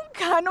nichts tun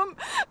kann, um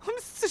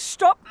es zu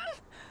stoppen.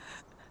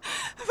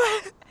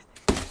 Weil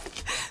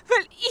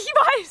ich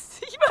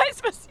weiß,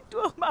 was sie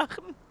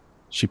durchmachen.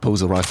 She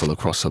pulls a rifle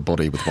across her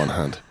body with one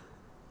hand,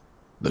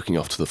 looking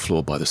off to the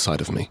floor by the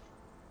side of me,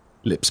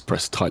 lips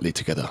pressed tightly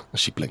together as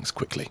she blinks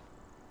quickly.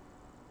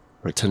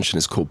 Her attention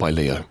is caught by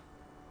Leo,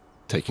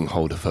 taking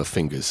hold of her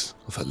fingers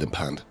of her limp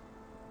hand.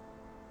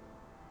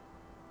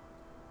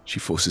 She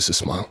forces a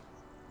smile,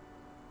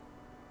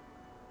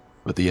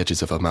 but the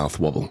edges of her mouth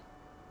wobble,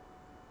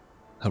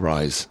 her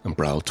eyes and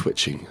brow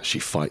twitching as she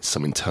fights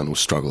some internal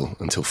struggle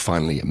until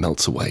finally it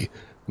melts away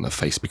and her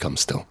face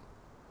becomes still.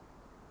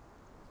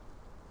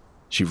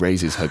 She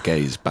raises her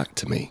gaze back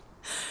to me.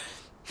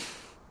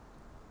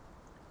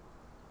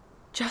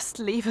 Just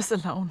leave us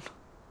alone.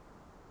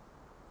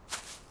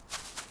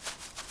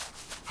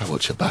 I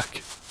watch her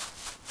back.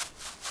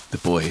 The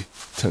boy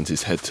turns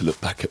his head to look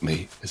back at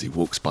me as he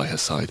walks by her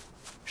side.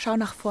 Schau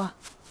nach vor.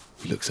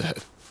 He looks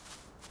ahead.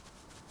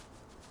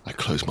 I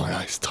close my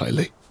eyes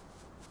tightly.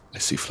 I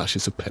see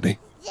flashes of Penny,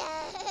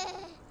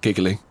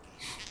 giggling.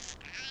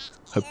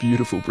 Her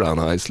beautiful brown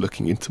eyes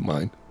looking into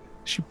mine.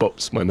 She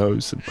bops my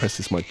nose and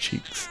presses my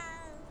cheeks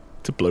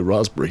to blow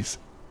raspberries.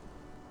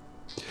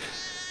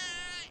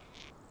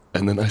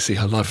 And then I see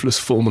her lifeless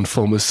form on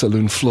Forma's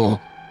saloon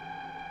floor.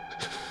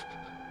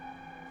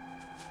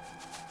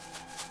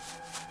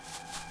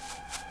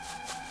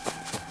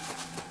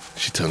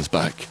 She turns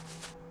back,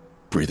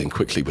 breathing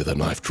quickly with her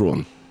knife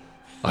drawn.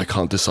 I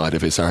can't decide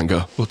if it's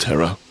anger or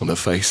terror on her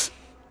face,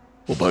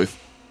 or both.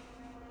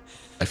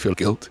 I feel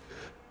guilt,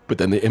 but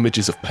then the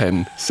images of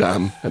Pen,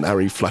 Sam, and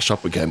Ari flash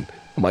up again,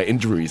 and my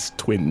injuries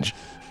twinge.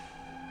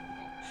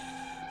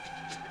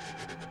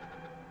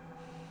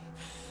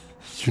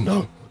 You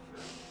know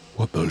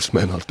what those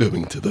men are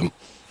doing to them.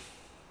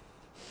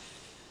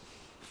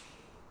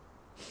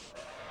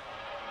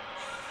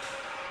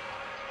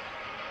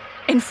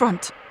 In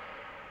front.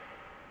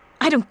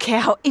 I don't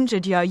care how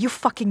injured you are, you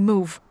fucking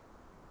move.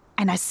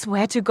 And I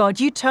swear to God,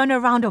 you turn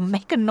around or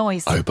make a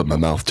noise. I open my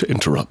mouth to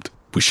interrupt.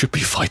 We should be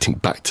fighting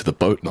back to the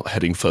boat, not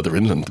heading further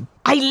inland.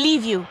 I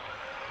leave you.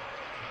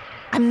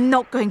 I'm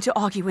not going to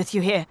argue with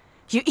you here.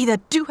 You either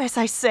do as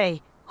I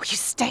say, or you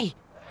stay.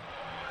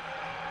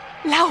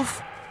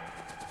 Lauf!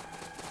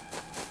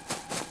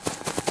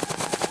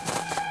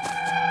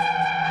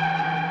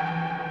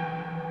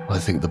 I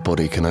think the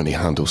body can only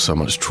handle so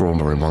much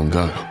trauma in one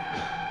go.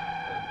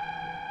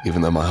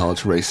 Even though my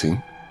heart's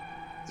racing,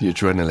 the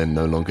adrenaline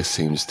no longer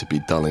seems to be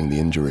dulling the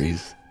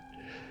injuries.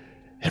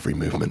 Every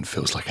movement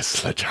feels like a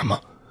sledgehammer.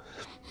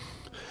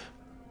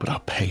 But our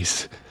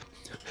pace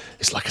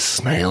is like a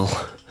snail,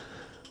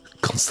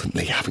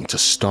 constantly having to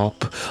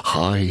stop,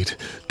 hide,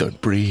 don't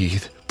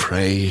breathe,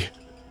 pray.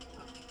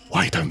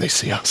 Why don't they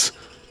see us?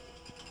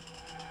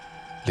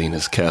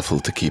 Lena's careful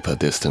to keep her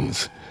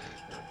distance,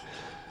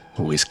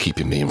 always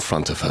keeping me in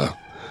front of her.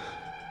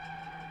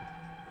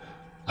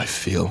 I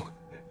feel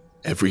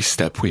every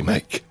step we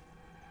make.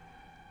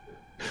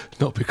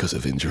 Not because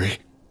of injury,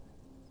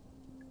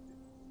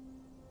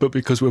 but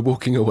because we're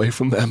walking away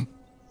from them.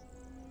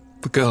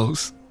 The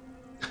girls.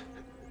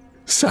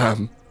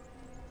 Sam.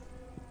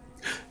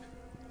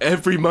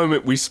 Every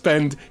moment we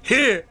spend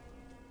here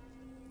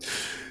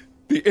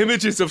The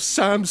images of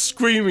Sam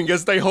screaming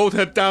as they hold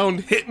her down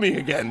hit me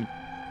again.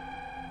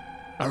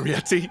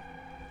 Arrietty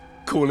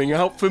calling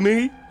out for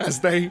me as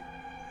they...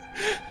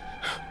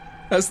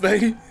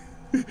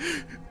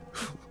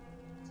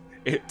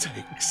 It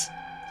takes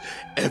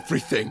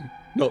everything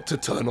not to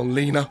turn on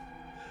Lena.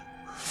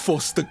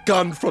 Force the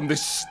gun from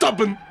this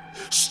stubborn,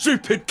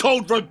 stupid,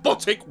 cold,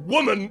 robotic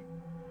woman.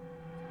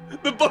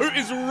 The boat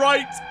is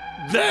right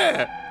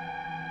there.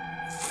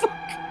 Fuck.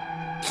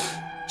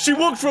 She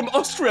walked from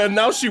Austria and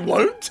now she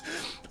won't?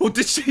 Or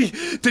did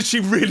she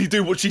really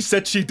do what she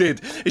said she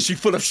did? Is she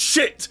full of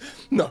shit?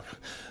 No.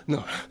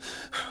 You're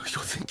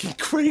thinking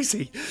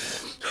crazy.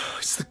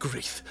 It's the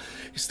grief.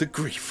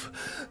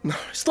 No,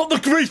 it's not the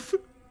grief.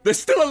 They're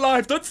still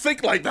alive. Don't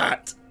think like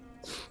that.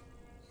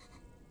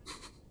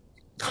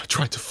 I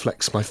try to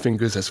flex my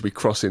fingers as we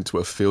cross into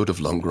a field of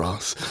long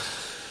grass.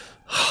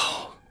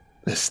 Oh,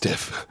 they're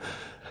stiff,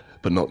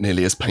 but not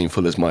nearly as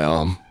painful as my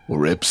arm or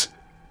ribs.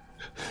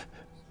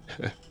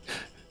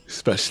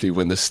 Especially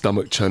when the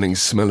stomach-churning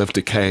smell of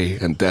decay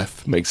and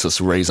death makes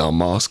us raise our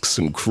masks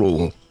and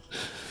crawl.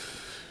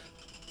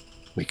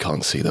 We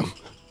can't see them.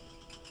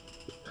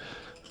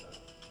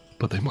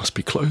 But they must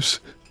be close.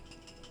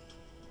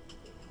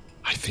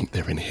 I think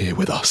they're in here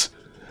with us.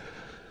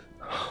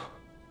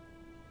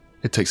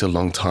 It takes a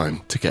long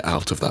time to get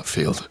out of that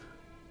field.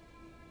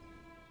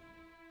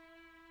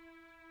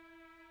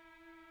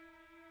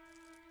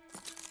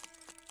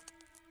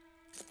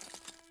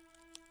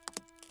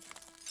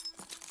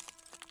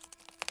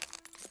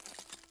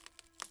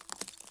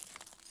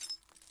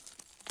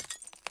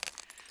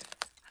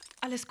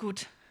 Alles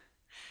gut.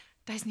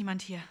 Da ist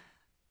niemand hier.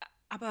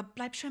 Aber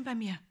bleib schön bei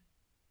mir.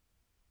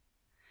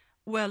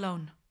 We're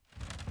alone.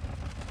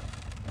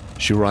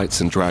 She writes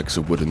and drags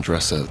a wooden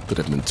dresser that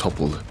had been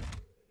toppled.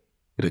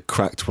 It had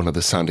cracked one of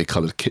the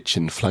sandy-coloured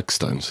kitchen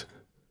flagstones.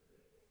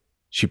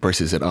 She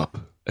braces it up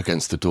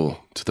against the door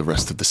to the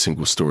rest of the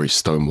single-storey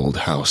stone-walled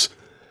house,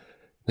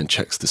 then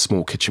checks the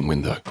small kitchen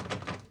window.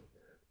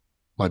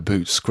 My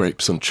boot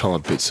scrapes on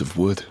charred bits of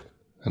wood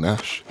and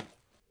ash.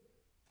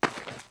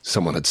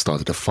 Someone had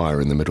started a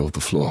fire in the middle of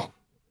the floor.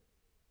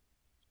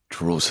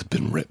 Drawers had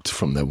been ripped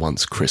from their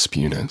once crisp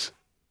units.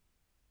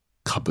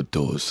 Cupboard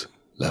doors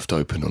left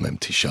open on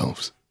empty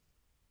shelves.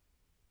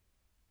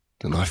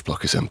 The knife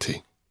block is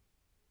empty.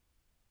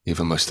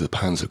 Even most of the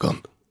pans are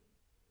gone.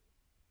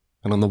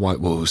 And on the white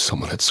walls,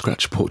 someone had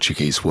scratched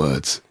Portuguese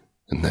words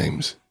and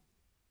names.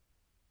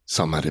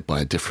 Some added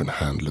by a different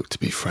hand looked to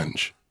be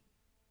French.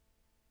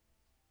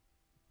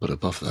 But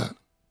above that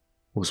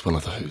was one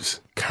of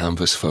those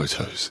canvas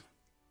photos.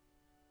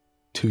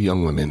 2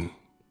 young women,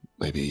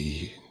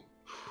 maybe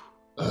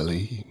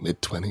early,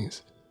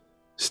 mid-20s,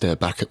 stare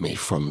back at me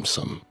from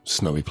some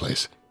snowy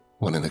place.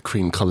 One in a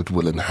cream-coloured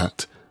woolen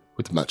hat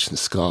with matching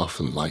scarf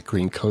and light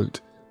green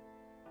coat,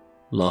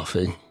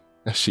 laughing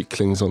as she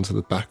clings onto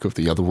the back of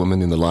the other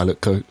woman in the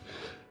lilac coat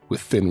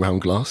with thin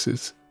round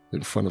glasses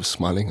in front of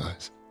smiling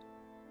eyes.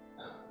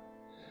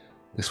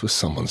 This was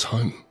someone's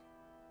home.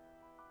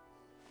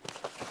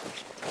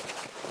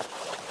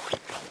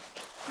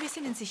 Wir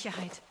sind in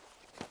Sicherheit.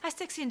 Hast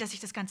du gesehen, dass ich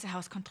das ganze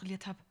Haus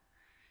kontrolliert habe?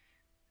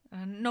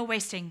 No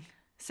wasting.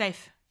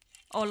 Safe.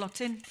 All locked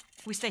in.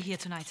 We stay here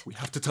tonight. We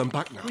have to turn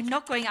back now. We're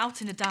not going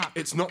out in the dark.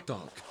 It's not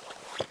dark.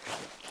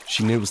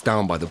 She kneels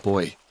down by the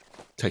boy,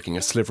 taking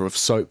a sliver of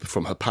soap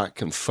from her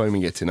pack and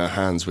foaming it in her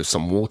hands with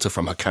some water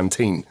from her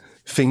canteen,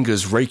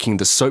 fingers raking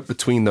the soap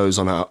between those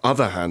on her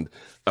other hand,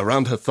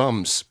 around her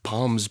thumbs,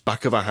 palms,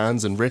 back of her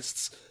hands and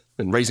wrists.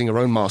 Then raising her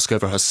own mask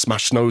over her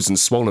smashed nose and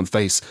swollen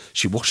face,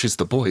 she washes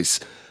the boys.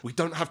 We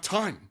don't have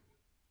time.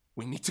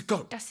 We need to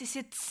go. Das ist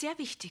jetzt sehr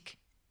wichtig.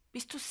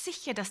 Bist du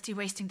sicher, dass die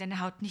Wasting deine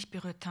Haut nicht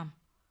berührt haben?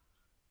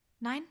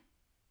 Nein?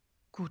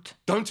 Gut.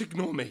 Don't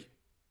ignore me.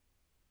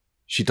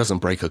 She doesn't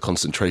break her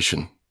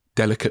concentration,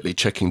 delicately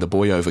checking the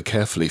boy over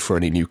carefully for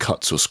any new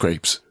cuts or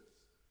scrapes.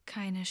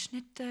 Keine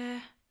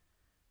Schnitte.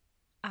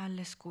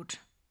 Alles gut.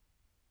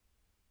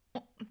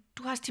 Oh,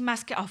 du hast die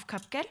Maske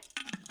aufgehabt, gell?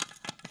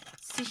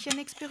 Sicher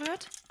nichts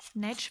berührt?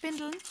 Nicht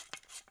schwindeln?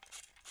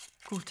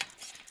 Gut.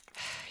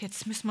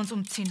 Jetzt müssen wir uns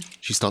umziehen.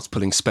 She starts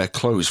pulling spare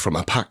clothes from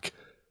her pack,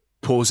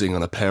 pausing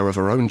on a pair of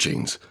her own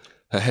jeans,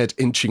 her head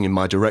inching in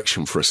my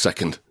direction for a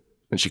second,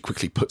 then she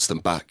quickly puts them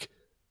back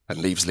and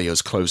leaves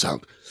Leo's clothes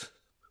out.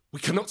 We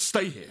cannot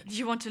stay here.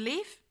 You want to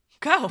leave?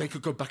 Go. They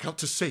could go back out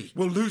to sea.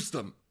 We'll lose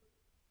them.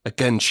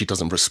 Again, she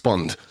doesn't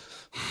respond.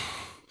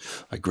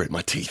 I grit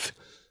my teeth,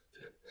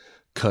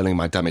 curling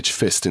my damaged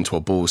fist into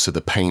a ball so the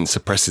pain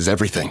suppresses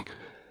everything.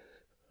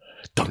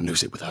 Don't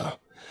lose it with her.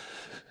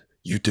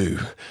 You do,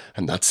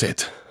 and that's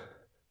it.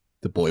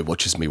 The boy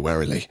watches me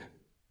warily.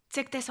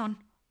 Zeig das an.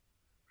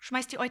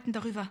 Schmeiß die Euten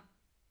darüber.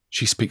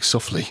 She speaks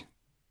softly,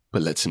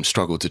 but lets him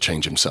struggle to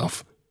change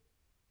himself,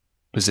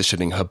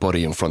 positioning her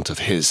body in front of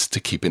his to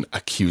keep an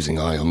accusing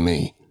eye on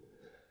me.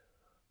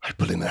 I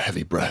pull in a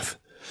heavy breath,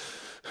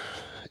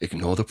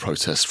 ignore the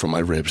protest from my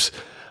ribs,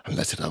 and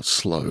let it out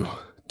slow,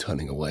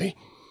 turning away.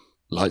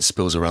 Light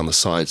spills around the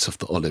sides of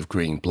the olive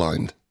green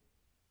blind.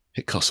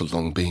 It casts a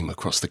long beam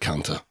across the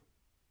counter.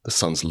 The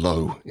sun's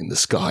low in the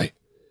sky,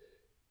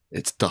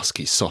 its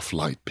dusky soft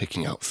light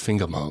picking out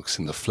finger marks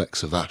in the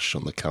flecks of ash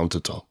on the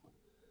countertop.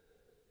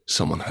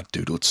 Someone had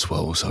doodled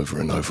swirls over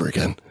and over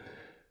again,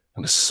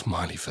 and a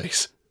smiley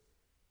face.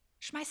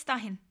 Schmeiß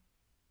dahin.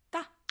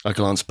 Da. I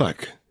glance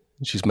back,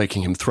 and she's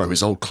making him throw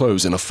his old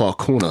clothes in a far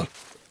corner,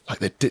 like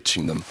they're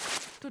ditching them.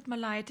 Tut mir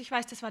leid, ich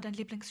weiß, das war dein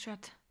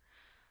Lieblingsshirt.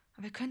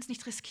 Aber wir können es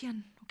nicht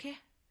riskieren, okay?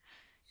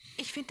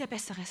 Ich finde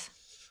Besseres.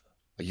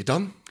 Are you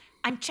done?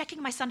 I'm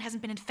checking my son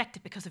hasn't been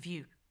infected because of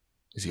you.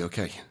 Is he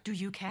okay? Do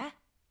you care?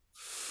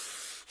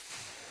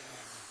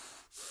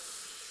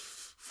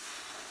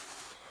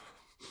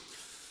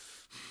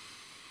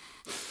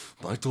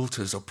 My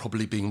daughters are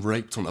probably being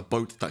raped on a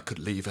boat that could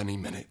leave any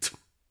minute.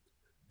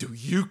 Do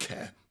you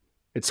care?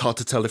 It's hard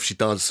to tell if she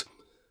does,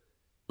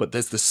 but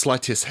there's the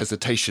slightest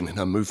hesitation in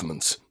her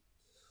movements.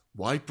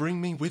 Why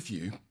bring me with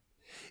you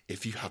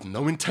if you have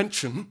no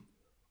intention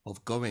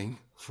of going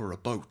for a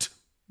boat?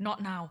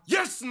 Not now.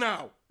 Yes,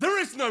 now! There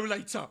is no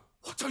later!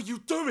 What are you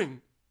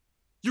doing?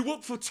 You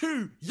walked for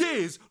 2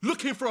 years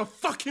looking for a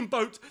fucking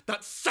boat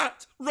that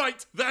sat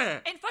right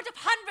there! In front of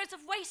hundreds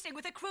of wasting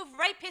with a crew of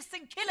rapists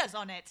and killers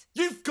on it.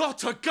 You've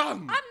got a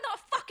gun! I'm not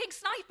a fucking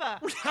sniper!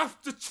 We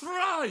have to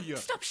try!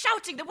 Stop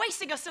shouting, the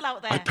wasting are still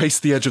out there! I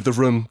paced the edge of the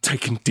room,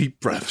 taking deep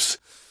breaths.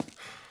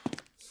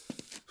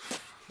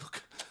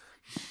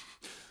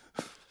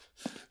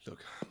 Look,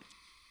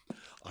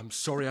 I'm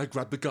sorry I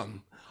grabbed the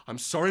gun. I'm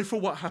sorry for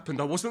what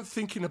happened. I wasn't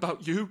thinking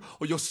about you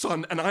or your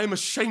son, and I am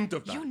ashamed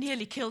of that. You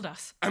nearly killed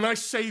us. And I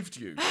saved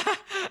you.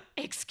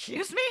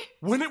 Excuse me?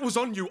 When it was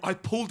on you, I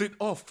pulled it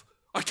off.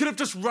 I could have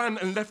just ran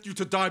and left you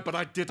to die, but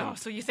I didn't. Oh,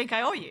 so you think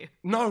I owe you?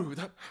 No,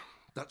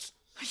 that's...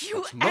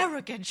 You that's not...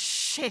 arrogant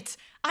shit.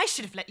 I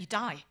should have let you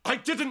die. I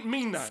didn't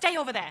mean that. Stay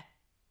over there.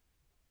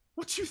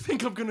 What do you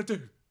think I'm going to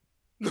do?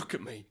 Look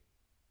at me.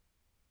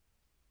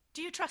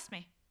 Do you trust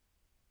me?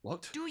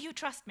 What? Do you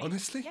trust me?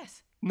 Honestly?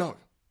 Yes. No.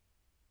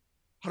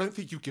 I don't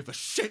think you give a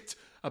shit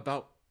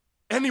about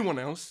anyone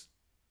else.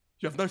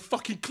 You have no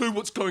fucking clue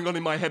what's going on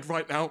in my head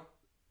right now.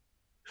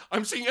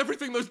 I'm seeing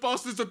everything those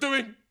bastards are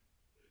doing.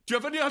 Do you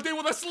have any idea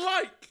what that's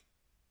like?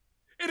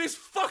 It is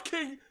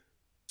fucking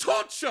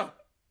torture.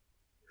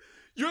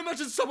 You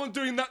imagine someone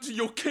doing that to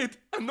your kid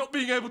and not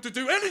being able to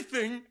do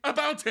anything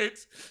about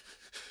it?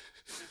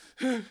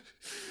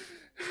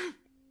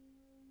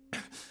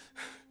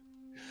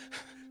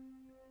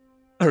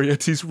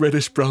 Ariette's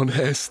reddish-brown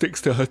hair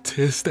sticks to her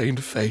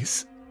tear-stained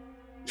face.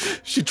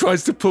 She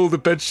tries to pull the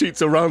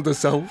bedsheets around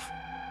herself.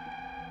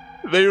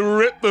 They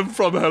rip them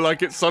from her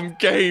like it's some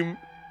game.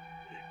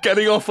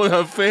 Getting off on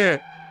her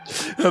fear,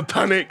 her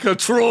panic, her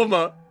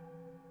trauma.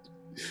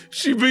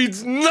 She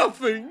means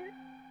nothing.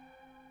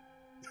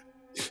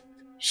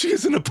 She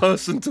isn't a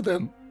person to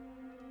them.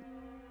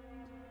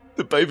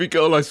 The baby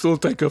girl I saw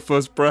take her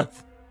first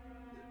breath.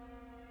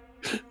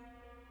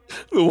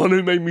 The one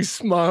who made me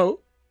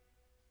smile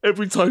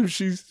every time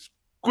she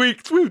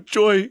squeaked with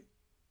joy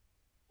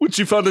when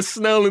she found a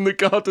snail in the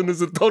garden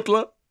as a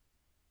toddler.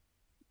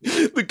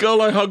 The girl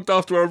I hugged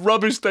after a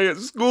rubbish day at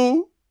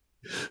school.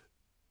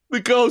 The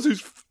girl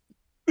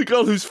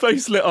whose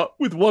face lit up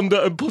with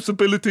wonder and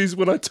possibilities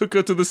when I took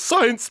her to the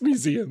Science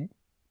Museum.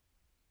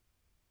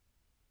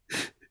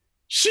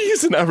 She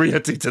isn't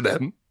Ariette to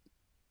them.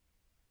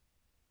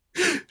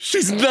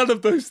 She's none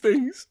of those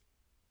things.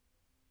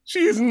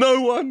 She is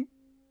no one.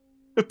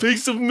 A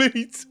piece of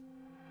meat.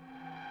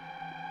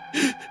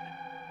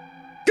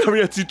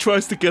 Ariette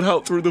tries to get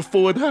out through the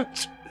forward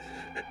hatch.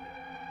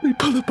 They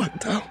pull her back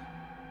down.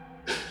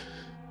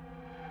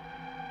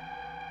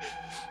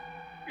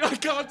 I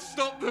can't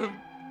stop them.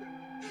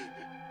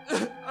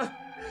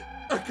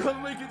 I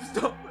can't make it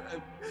stop.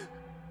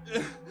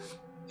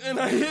 And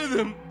I hear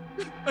them.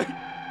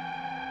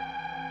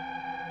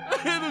 I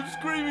hear them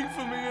screaming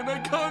for me and I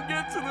can't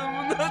get to them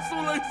and that's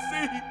all I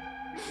see.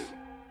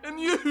 And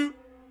you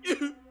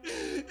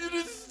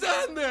just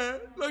stand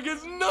there like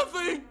it's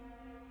nothing.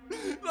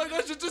 Like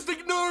I should just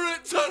ignore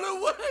it, turn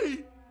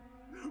away,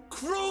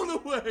 crawl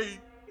away.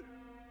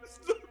 There's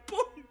no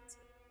point.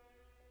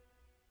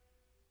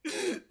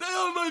 They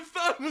are my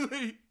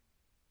family.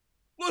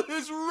 What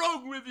is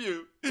wrong with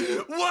you?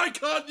 Why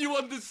can't you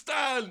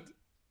understand?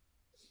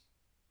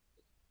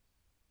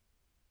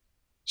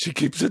 She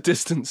keeps her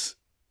distance,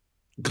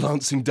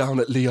 glancing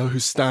down at Leo, who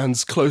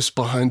stands close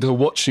behind her,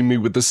 watching me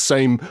with the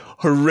same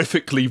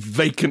horrifically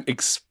vacant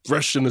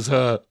expression as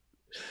her.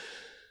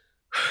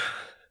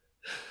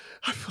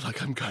 I feel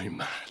like I'm going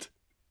mad.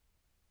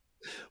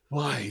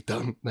 Why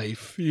don't they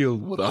feel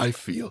what I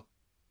feel?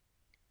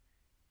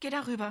 Geh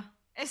darüber.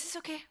 Es ist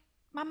okay.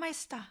 Mama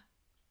ist da.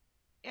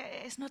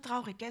 Er ist nur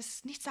traurig. Er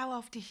ist nicht sauer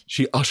auf dich.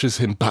 She ushers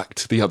him back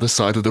to the other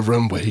side of the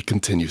room where he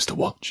continues to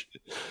watch.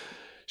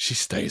 She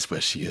stays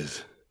where she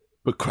is,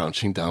 but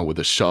crouching down with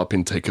a sharp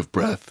intake of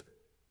breath,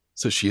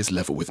 so she is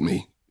level with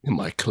me in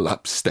my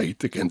collapsed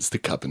state against the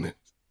cabinet.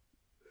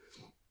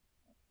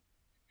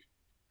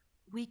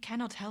 We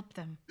cannot help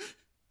them.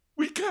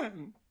 We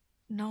can.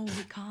 No,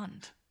 we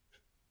can't.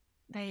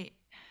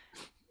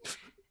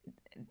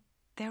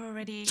 They're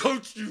already...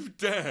 Don't you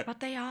dare! But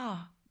they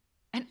are.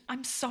 And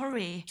I'm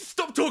sorry.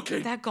 Stop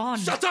talking! They're gone.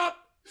 Shut up!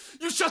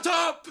 You shut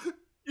up!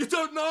 You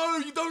don't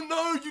know! You don't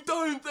know! You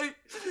don't!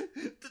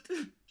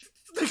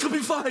 They could be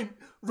fine,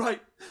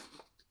 right?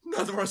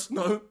 Neither of us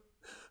know.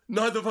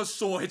 Neither of us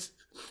saw it.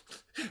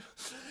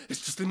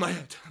 It's just in my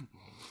head.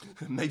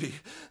 Maybe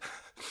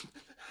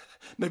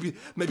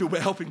we're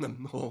helping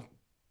them, or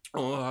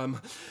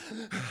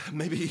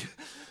maybe.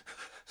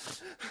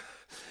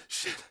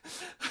 Shit.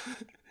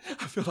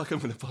 I feel like I'm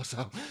gonna pass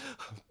out.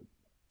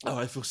 Oh,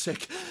 I feel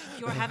sick.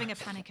 You're having a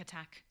panic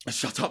attack.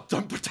 Shut up!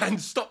 Don't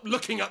pretend. Stop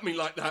looking at me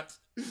like that.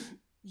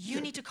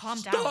 You need to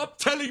calm down. Stop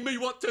telling me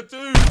what to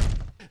do.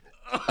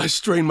 I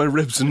strain my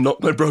ribs and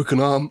knock my broken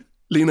arm.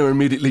 Lena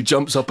immediately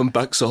jumps up and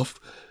backs off.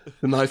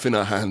 The knife in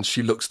her hand,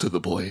 she looks to the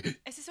boy.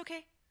 Es ist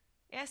okay.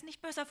 Ist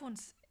nicht böse auf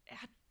uns.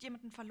 Hat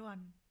jemanden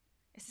verloren.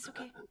 Es ist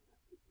okay.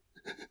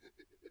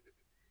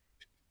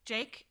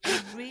 Jake,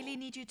 I really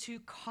need you to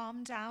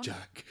calm down.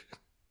 Jack.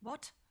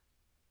 What?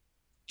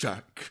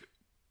 Jack.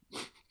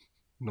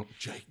 Not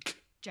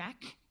Jake.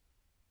 Jack,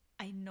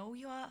 I know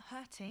you are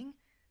hurting,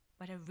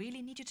 but I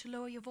really need you to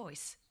lower your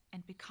voice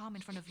and be calm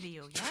in front of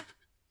Leo, yeah?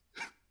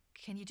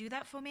 Can you do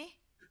that for me?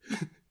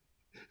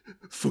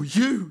 For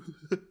you?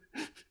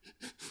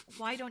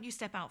 Why don't you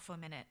step out for a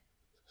minute?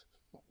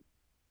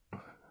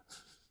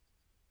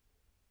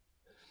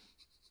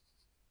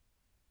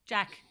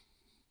 Jack.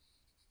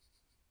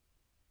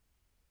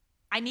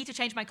 I need to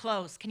change my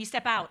clothes. Can you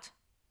step out?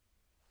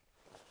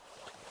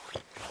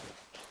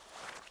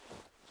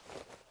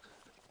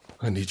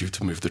 I need you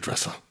to move the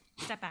dresser.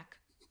 Step back.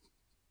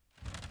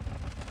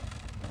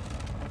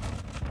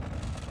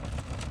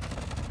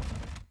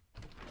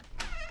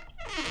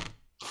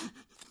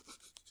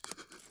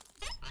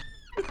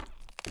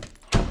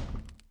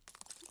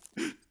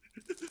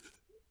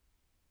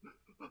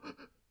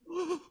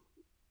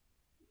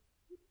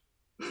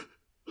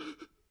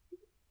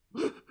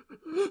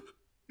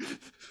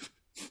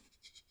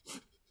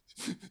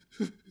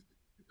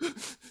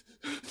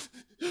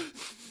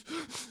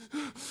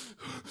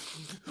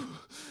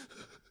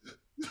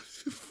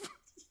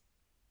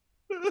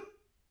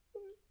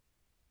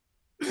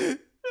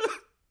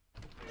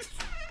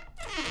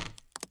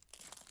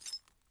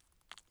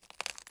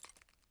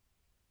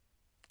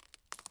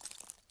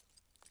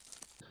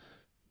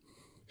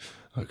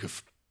 I could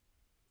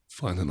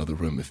find another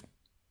room if...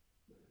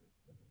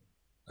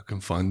 I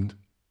can find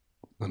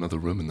another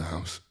room in the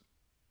house.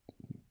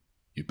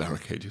 You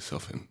barricade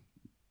yourself in.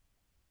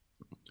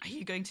 Are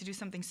you going to do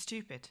something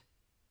stupid?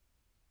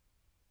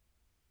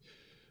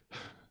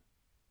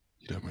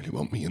 You don't really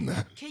want me in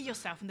there. Kill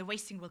yourself and the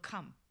wasting will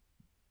come.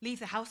 Leave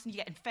the house and you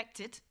get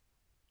infected.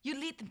 You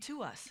lead them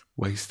to us.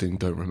 Wasting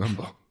don't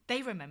remember.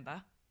 They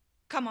remember.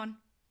 Come on,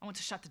 I want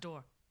to shut the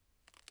door.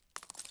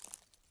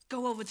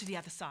 Go over to the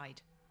other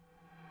side.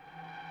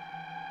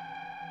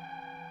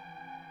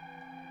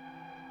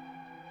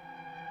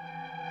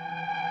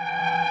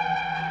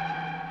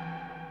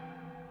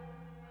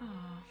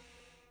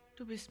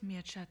 Du bist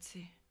mir,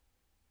 Schatzi.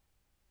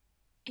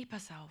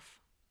 Pass auf.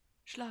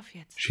 Schlaf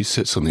jetzt. She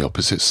sits on the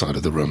opposite side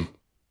of the room,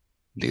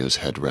 Leo's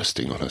head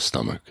resting on her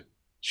stomach.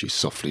 She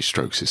softly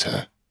strokes his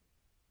hair.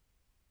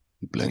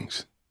 He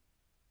blinks,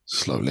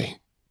 slowly,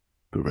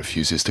 but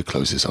refuses to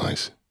close his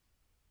eyes.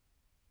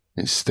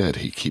 Instead,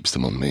 he keeps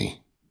them on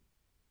me.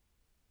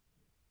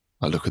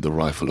 I look at the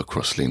rifle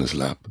across Lena's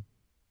lap.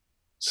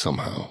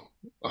 Somehow,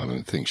 I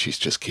don't think she's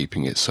just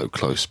keeping it so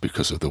close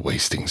because of the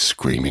wasting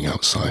screaming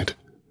outside.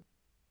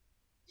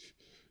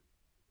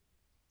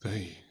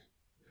 They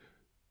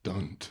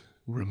don't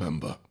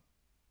remember.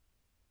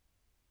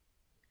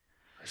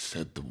 I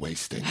said the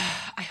wasting.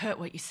 I heard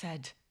what you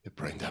said. They're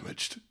brain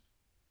damaged.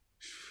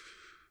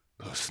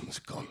 Person's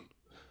gone.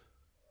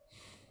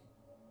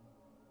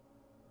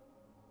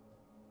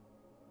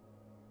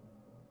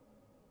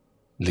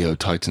 Leo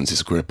tightens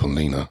his grip on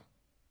Lena.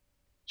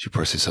 She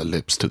presses her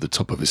lips to the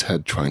top of his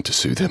head, trying to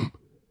soothe him.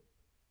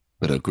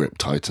 But her grip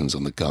tightens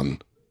on the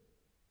gun,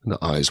 and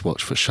her eyes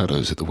watch for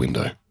shadows at the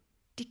window.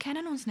 Die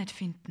können uns nicht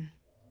finden.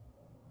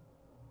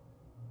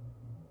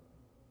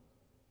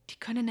 Die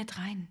können nicht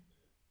rein.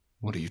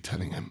 What are you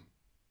telling him?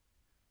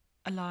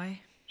 A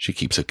lie. She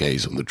keeps her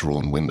gaze on the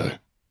drawn window.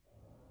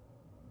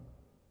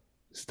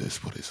 Is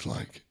this what it's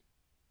like?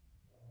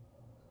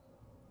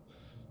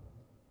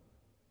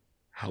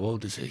 How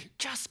old is he?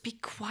 Just be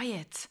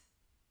quiet.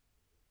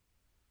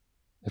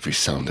 Every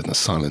sound in the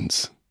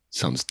silence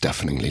sounds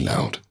deafeningly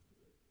loud.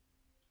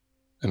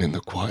 And in the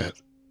quiet,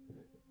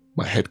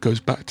 my head goes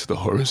back to the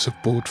horrors of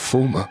Bord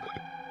Fulmer.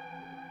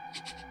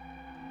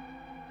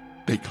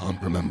 They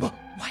can't remember.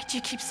 Why do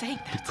you keep saying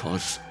that?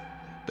 Because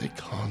they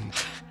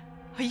can't.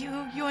 Are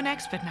you an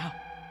expert now?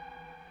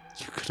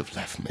 You could have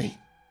left me.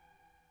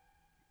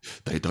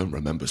 They don't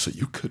remember, so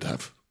you could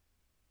have.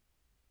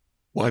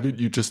 Why didn't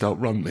you just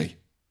outrun me?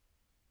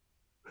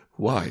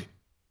 Why?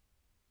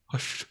 I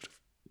should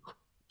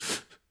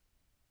have.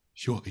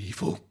 You're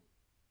evil.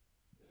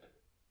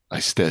 I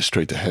stare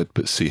straight ahead,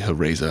 but see her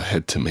raise her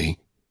head to me.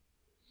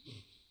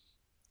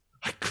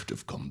 I could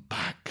have gone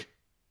back.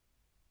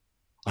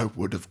 I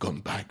would have gone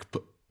back,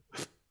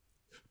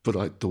 but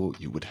I thought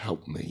you would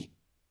help me.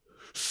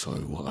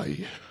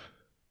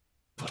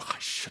 But I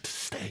should have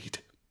stayed.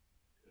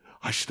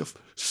 I should have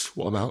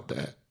swum out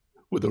there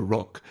with a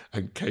rock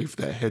and caved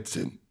their heads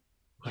in.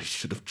 I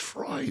should have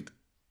tried.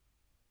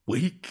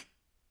 Weak.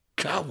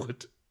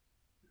 Coward.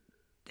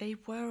 They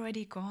were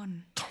already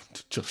gone.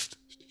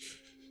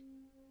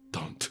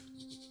 Don't.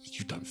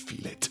 You don't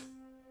feel it.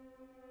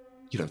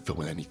 You don't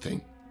feel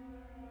anything.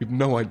 You've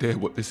no idea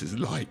what this is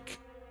like.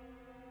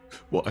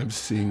 What I'm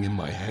seeing in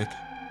my head.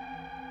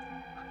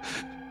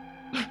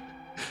 I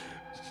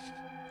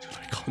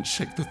can't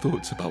shake the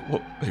thoughts about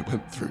what they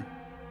went through.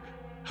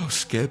 How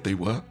scared they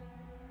were.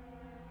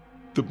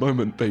 The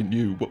moment they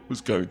knew what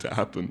was going to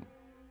happen.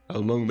 How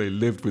long they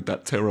lived with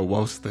that terror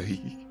whilst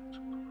they...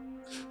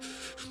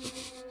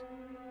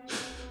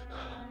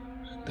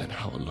 And then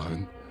how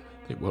alone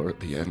they were at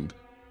the end.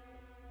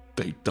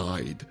 They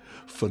died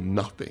for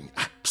nothing.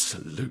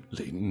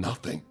 Absolutely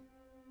nothing.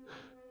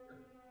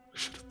 I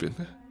should have been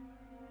there.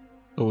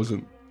 I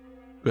wasn't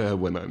there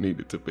when I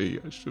needed to be.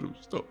 I should have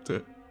stopped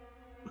it.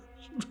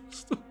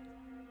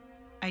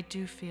 I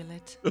do feel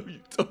it. No, you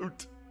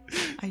don't.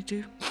 I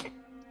do.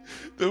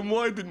 Then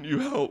why didn't you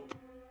help?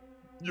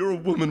 You're a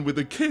woman with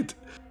a kid,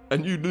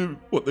 and you knew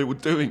what they were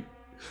doing.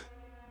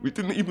 We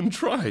didn't even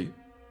try.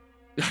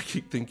 I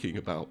keep thinking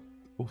about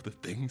all the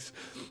things.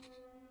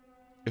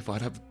 If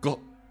I'd have got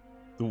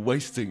the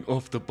wasting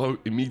off the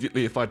boat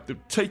immediately, if I'd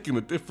have taken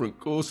a different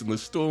course in the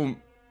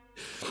storm,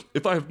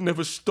 if I have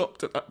never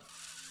stopped at that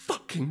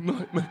fucking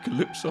nightmare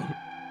Calypso,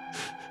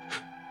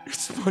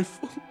 it's my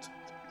fault.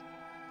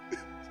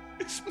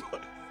 It's my...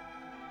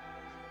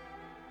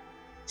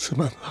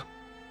 Samantha.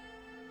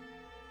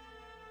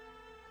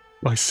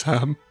 My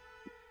Sam.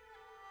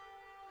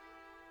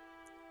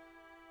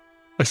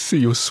 I see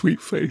your sweet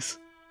face,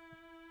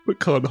 but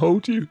can't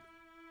hold you.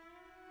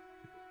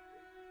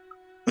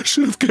 I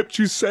should have kept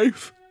you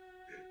safe.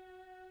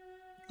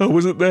 I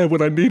wasn't there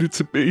when I needed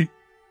to be.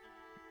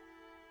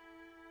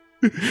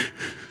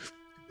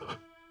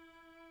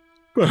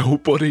 My whole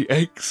body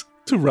aches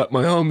to wrap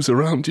my arms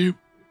around you,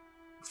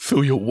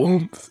 feel your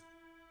warmth,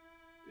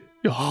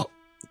 your heart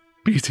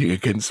beating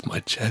against my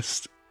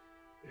chest,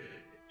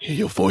 hear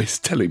your voice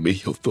telling me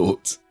your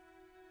thoughts,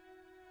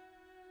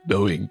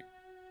 knowing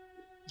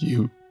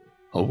you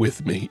are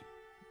with me.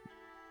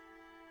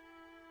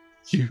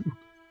 You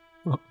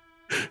are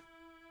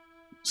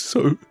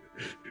so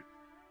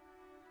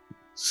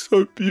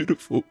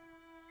beautiful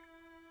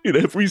in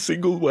every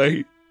single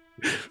way.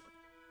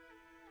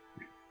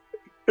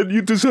 And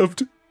you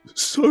deserved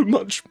so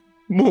much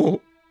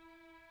more.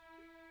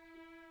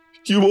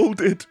 You all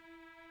did.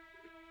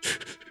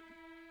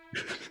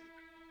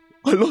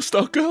 I lost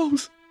our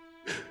girls.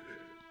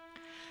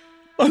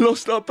 I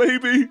lost our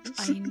babies.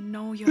 I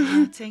know you're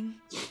hurting,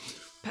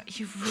 but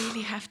you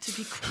really have to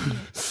be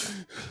quiet.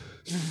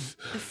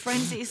 The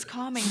frenzy is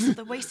calming, so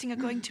the wasting are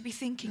going to be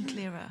thinking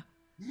clearer.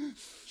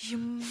 You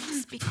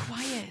must be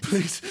quiet.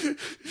 Please,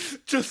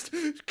 just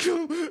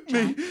kill me.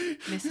 Jack,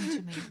 listen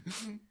to me.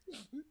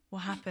 What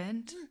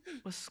happened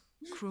was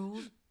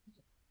cruel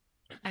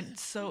and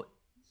so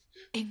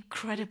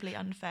incredibly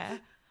unfair.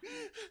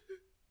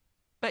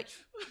 But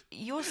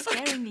you're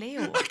scaring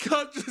Leo.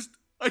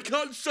 I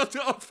can't shut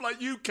it off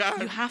like you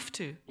can. You have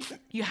to.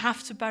 You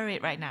have to bury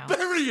it right now.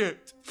 Bury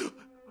it?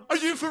 Are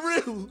you for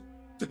real?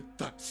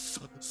 That's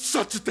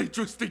such a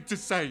dangerous thing to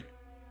say.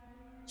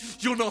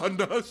 You're not a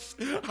nurse.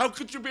 How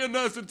could you be a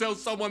nurse and tell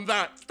someone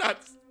that?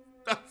 That's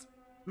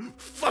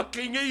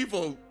fucking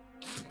evil.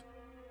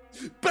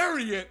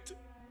 Bury it.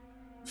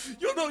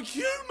 You're not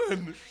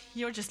human.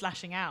 You're just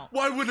lashing out.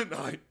 Why wouldn't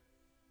I?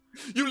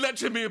 You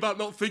lecture me about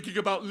not thinking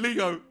about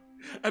Leo,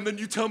 and then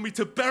you tell me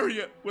to bury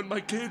it when my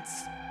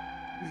kids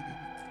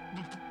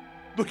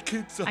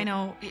are... I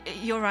know,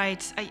 you're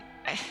right. It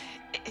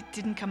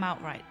didn't come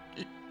out right.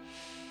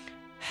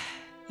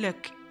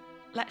 Look,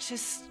 let's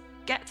just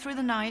get through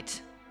the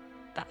night.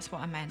 That's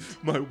what I meant.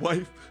 My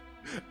wife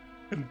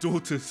and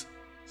daughters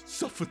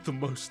suffered the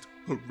most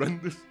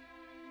horrendous,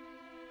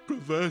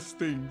 perverse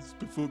things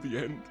before the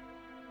end.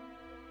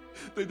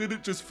 They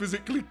didn't just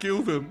physically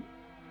kill them.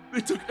 They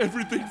took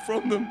everything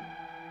from them.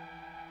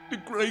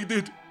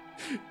 Degraded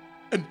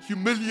and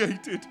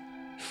humiliated.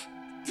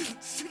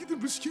 Didn't see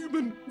them as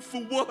human.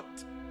 For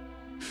what?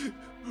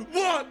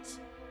 What?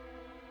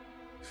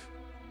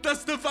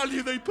 That's the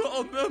value they put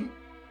on them.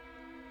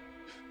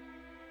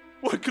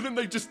 Why couldn't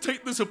they just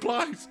take the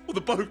supplies or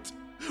the boat?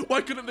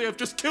 Why couldn't they have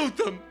just killed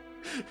them?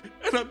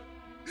 And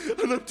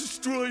I'm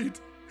destroyed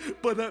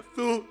by that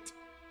thought.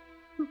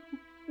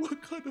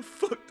 What kind of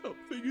fucked up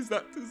thing is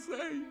that to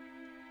say?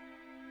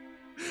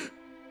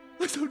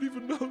 I don't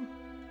even know.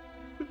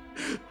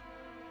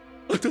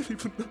 I don't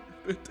even know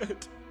if they're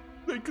dead.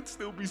 They could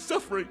still be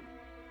suffering.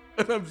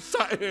 And I'm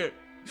sat here,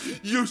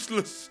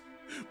 useless,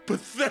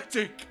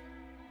 pathetic.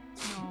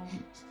 No.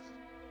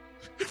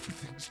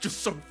 Everything's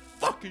just so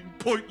fucking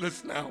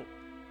pointless now.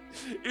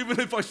 Even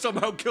if I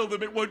somehow kill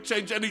them, it won't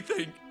change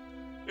anything.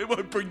 It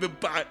won't bring them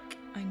back.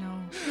 I know.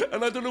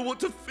 And I don't know what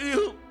to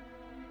feel.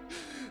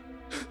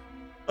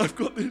 I've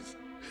got this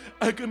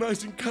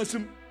agonizing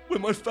chasm where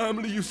my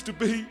family used to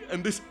be,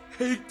 and this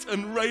hate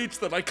and rage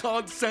that I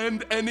can't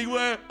send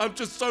anywhere. I'm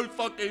just so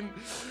fucking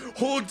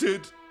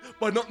haunted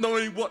by not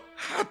knowing what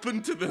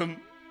happened to them.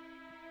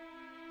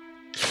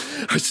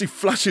 I see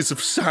flashes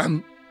of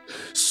Sam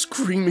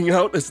screaming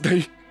out as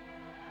they...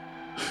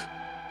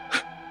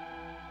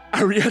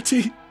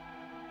 Arrietty?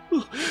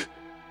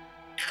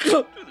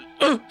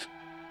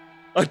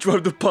 I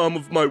drove the palm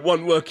of my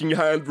one working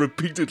hand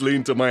repeatedly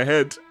into my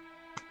head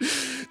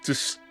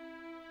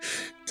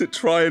to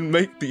try and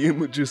make the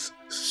images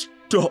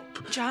stop.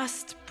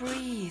 Just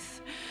breathe.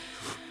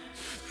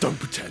 Don't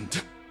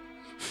pretend.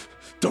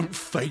 Don't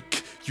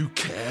fake you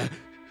care.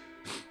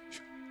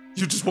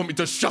 You just want me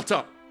to shut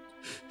up.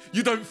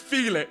 You don't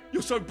feel it.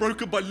 You're so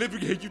broken by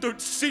living here, you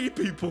don't see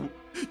people.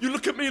 You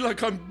look at me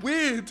like I'm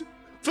weird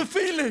for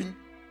feeling.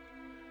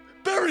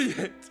 Bury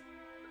it.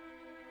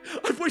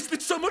 I've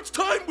wasted so much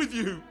time with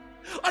you.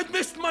 I've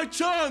missed my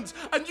chance,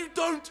 and you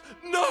don't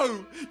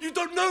know. You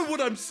don't know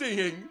what I'm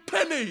seeing.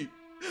 Penny,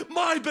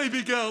 my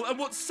baby girl, and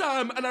what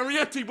Sam and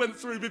Arrietty went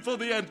through before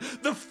the end.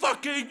 The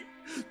fucking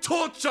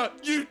torture.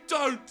 You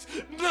don't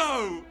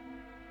know.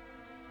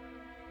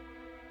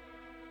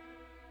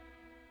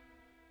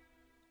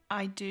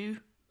 I do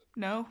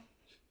know.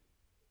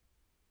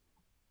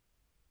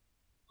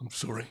 I'm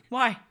sorry.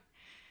 Why?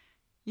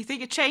 You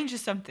think it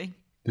changes something?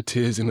 The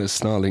tears in her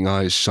snarling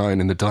eyes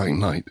shine in the dying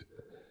light.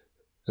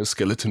 Her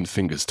skeleton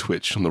fingers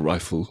twitch on the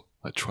rifle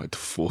I tried to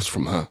force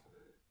from her.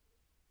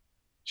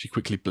 She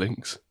quickly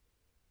blinks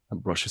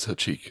and brushes her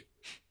cheek.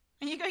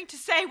 Are you going to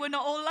say we're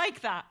not all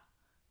like that?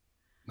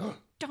 No.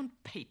 Don't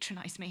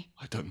patronize me.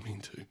 I don't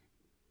mean to.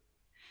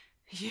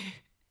 You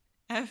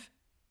have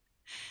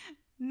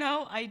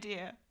no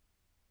idea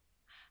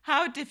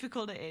how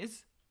difficult it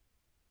is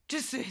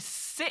just to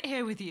sit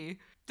here with you.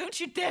 Don't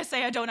you dare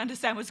say I don't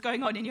understand what's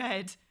going on in your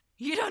head.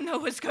 You don't know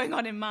what's going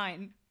on in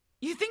mine.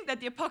 You think that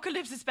the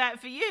apocalypse is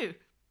bad for you.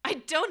 I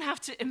don't have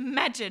to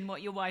imagine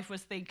what your wife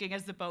was thinking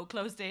as the boat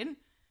closed in.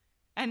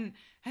 And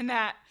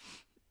that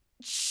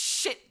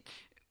shit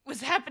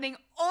was happening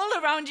all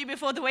around you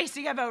before the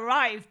wasting ever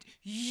arrived.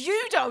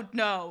 You don't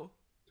know.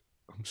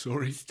 I'm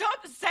sorry.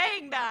 Stop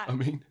saying that.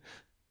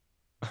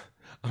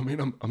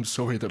 I'm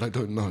sorry that I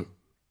don't know.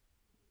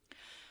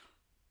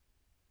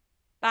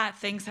 Bad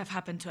things have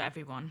happened to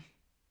everyone.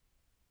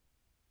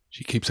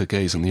 She keeps her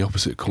gaze on the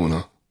opposite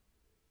corner,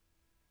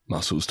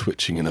 muscles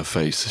twitching in her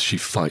face as she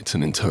fights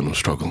an internal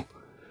struggle.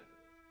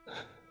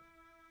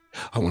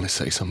 I want to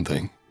say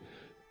something,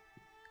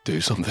 do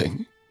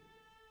something,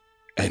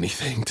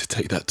 anything to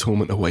take that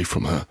torment away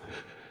from her,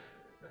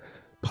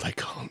 but I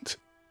can't.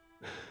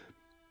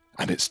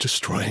 And it's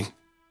destroying.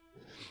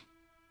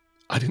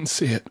 I didn't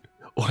see it,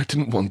 or I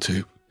didn't want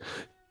to,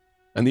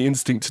 and the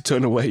instinct to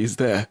turn away is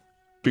there,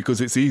 because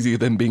it's easier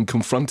than being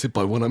confronted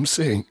by what I'm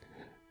seeing.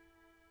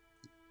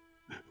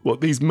 What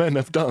these men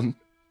have done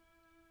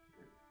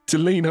to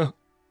Lena,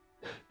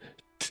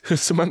 to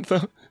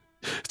Samantha,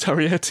 to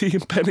Arrietty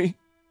and Penny.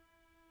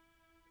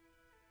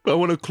 I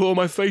want to claw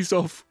my face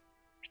off.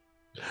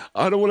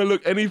 I don't want to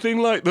look anything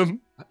like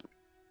them.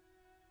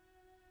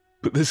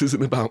 But this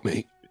isn't about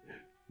me.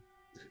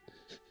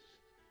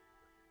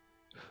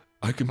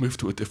 I can move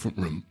to a different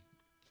room.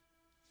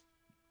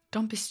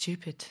 Don't be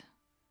stupid.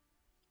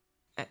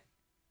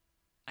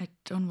 I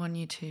don't want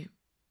you to.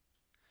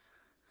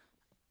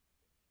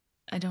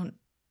 I don't.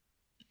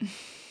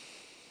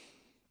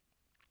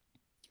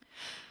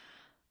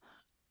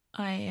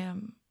 I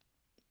am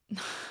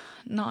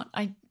not.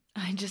 I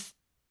just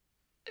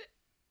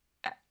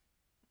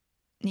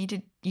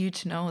needed you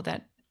to know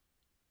that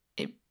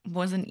it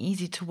wasn't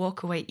easy to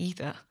walk away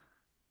either.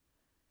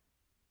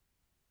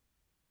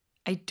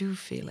 I do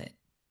feel it.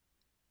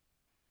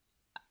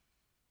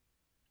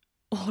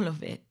 All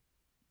of it.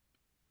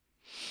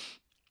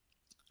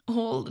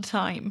 All the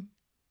time.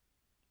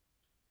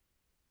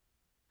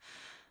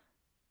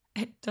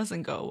 It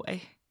doesn't go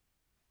away.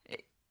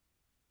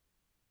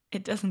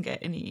 It doesn't get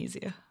any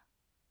easier.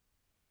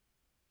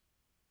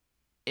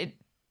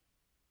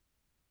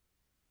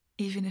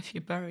 Even if you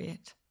bury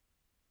it.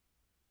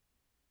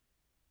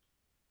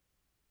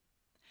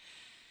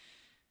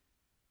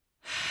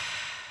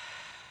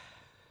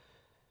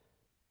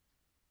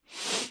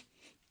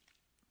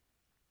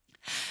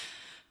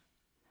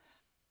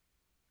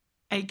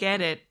 I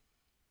get it.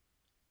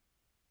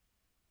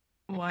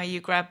 Why you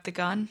grabbed the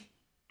gun?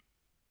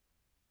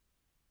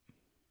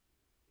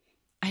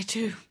 I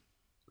do.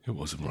 It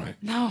wasn't right.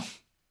 No,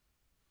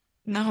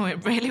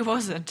 it really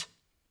wasn't.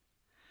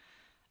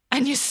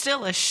 And you're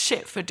still a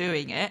shit for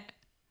doing it.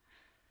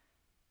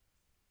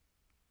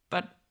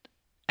 But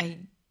I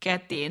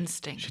get the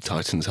instinct. She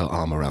tightens her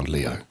arm around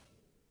Leo,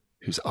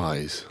 whose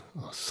eyes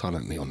are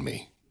silently on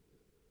me.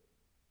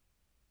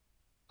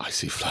 I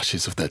see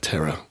flashes of their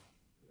terror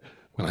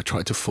when I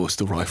try to force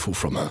the rifle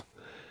from her.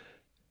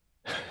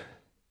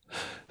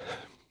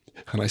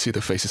 And I see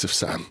the faces of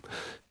Sam,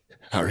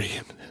 Harry,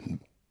 and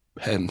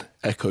Pen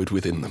echoed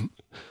within them.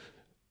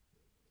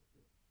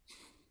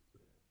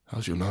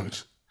 How's your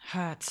nose?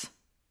 Hurts.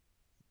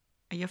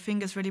 Are your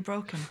fingers really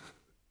broken?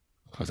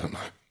 I don't know.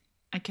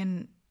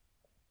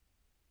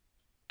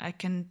 I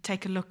can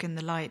take a look in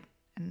the light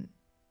and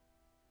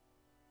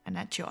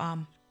at your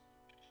arm.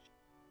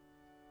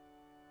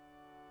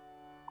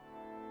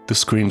 The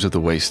screams of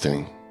the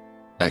wasting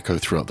echo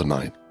throughout the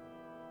night.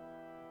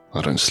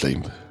 I don't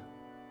sleep.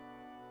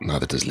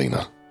 Neither does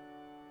Lena.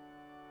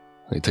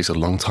 It takes a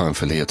long time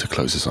for Leo to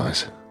close his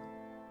eyes.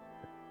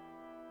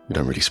 We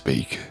don't really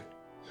speak,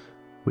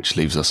 which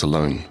leaves us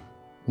alone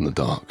in the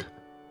dark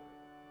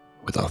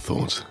with our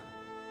thoughts.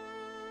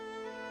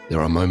 There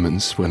are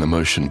moments when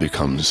emotion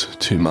becomes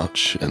too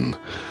much and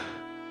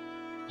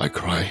I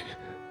cry.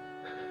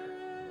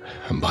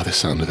 And by the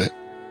sound of it,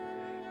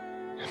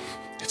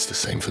 it's the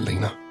same for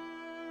Lena.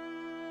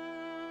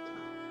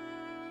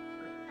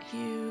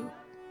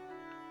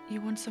 You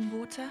want some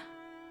water?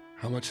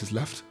 How much is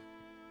left?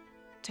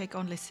 Take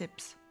only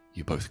sips.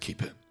 You both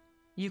keep it.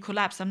 You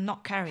collapse, I'm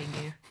not carrying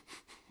you.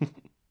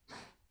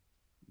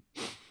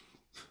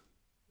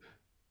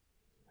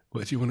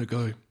 Where do you want to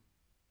go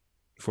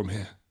from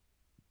here?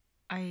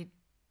 I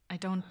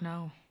don't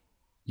know.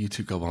 You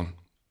two go on.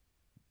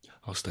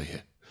 I'll stay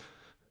here.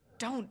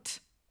 Don't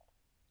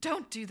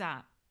do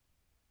that.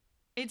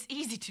 It's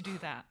easy to do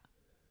that.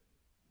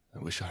 I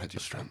wish I had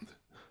your strength.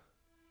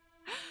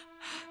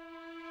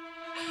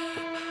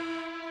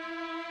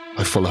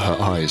 I follow her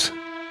eyes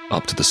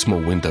up to the small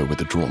window with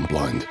the drawn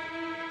blind.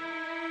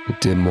 The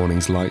dim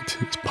morning's light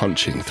is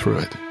punching through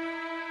it.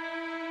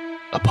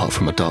 Apart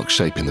from a dark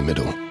shape in the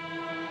middle.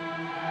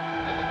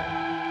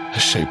 A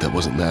shape that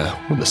wasn't there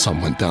when the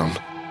sun went down.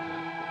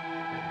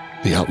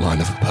 The outline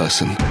of a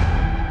person.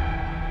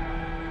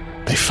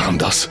 They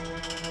found us.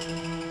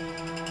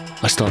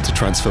 I start to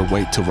transfer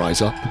weight to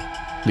rise up.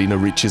 Lena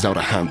reaches out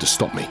a hand to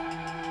stop me.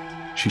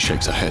 She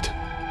shakes her head.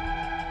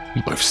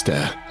 We both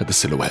stare at the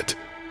silhouette.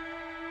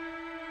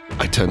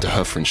 I turn to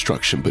her for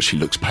instruction, but she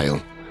looks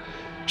pale.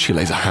 She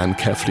lays a hand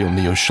carefully on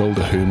Leo's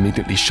shoulder, who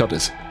immediately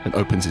shudders and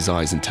opens his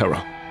eyes in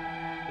terror,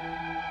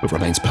 but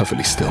remains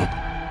perfectly still.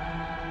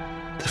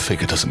 The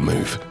figure doesn't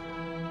move.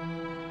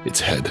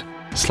 Its head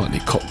slightly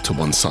cocked to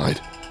one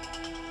side.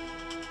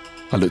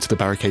 I look to the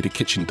barricaded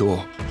kitchen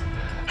door.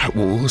 At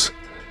walls.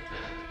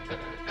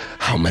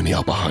 How many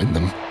are behind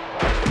them?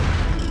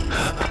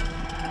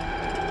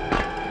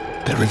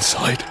 They're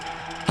inside.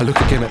 I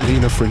look again at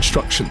Lena for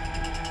instruction.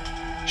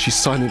 She's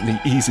silently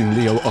easing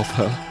Leo off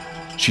her.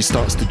 She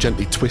starts to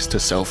gently twist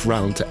herself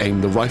round to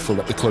aim the rifle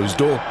at the closed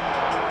door.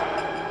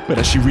 But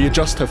as she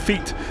readjusts her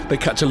feet, they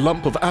catch a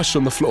lump of ash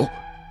on the floor.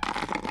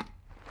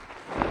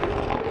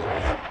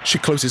 She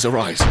closes her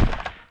eyes.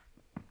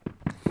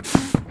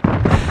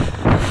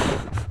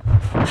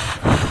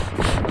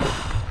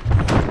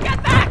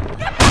 Get back!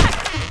 Get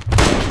back!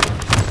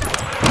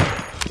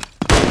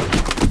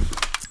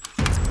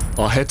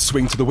 Our heads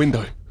swing to the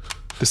window.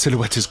 The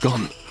silhouette is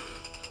gone.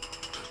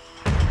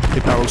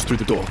 It barrels through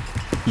the door.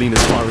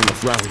 Lena's firing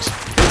off rounds,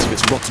 bits of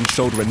its rotten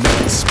shoulder and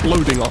neck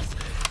exploding off.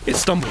 It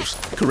stumbles,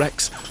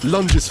 corrects,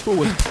 lunges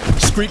forward.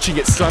 Screeching,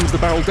 it slams the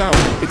barrel down,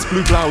 its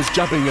blue blouse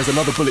jabbing as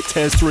another bullet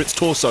tears through its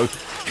torso.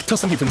 It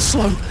doesn't even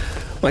slow.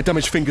 My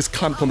damaged fingers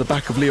clamp on the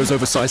back of Leo's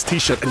oversized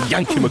t-shirt and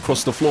yank him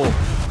across the floor.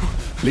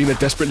 Lena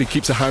desperately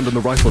keeps her hand on the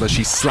rifle as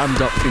she's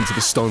slammed up into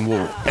the stone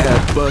wall,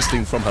 air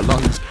bursting from her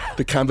lungs,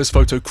 the canvas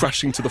photo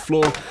crashing to the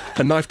floor,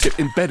 her knife tip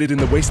embedded in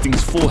the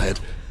wasting's forehead.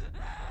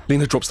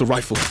 Lena drops the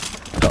rifle,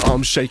 her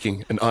arms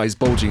shaking and eyes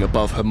bulging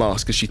above her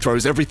mask as she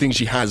throws everything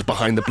she has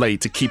behind the blade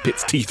to keep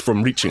its teeth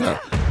from reaching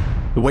her.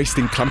 The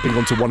wasting clamping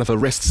onto one of her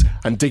wrists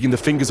and digging the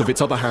fingers of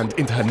its other hand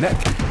into her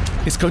neck.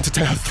 It's going to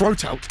tear her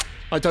throat out.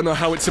 I don't know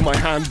how it's in my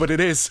hand, but it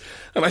is.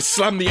 And I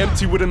slam the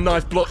empty wooden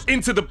knife block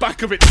into the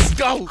back of its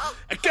skull.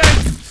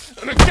 Again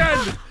and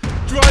again,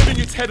 driving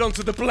its head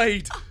onto the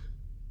blade.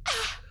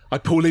 I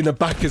pull Lena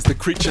back as the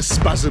creature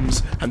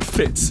spasms and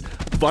fits,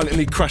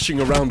 violently crashing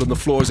around on the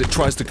floor as it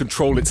tries to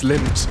control its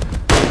limbs.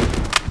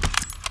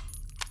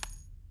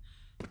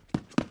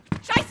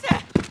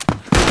 Scheiße!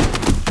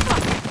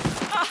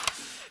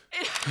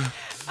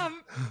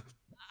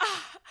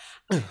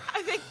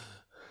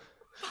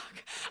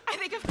 I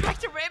think I've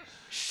cracked a rib.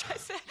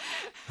 Scheiße.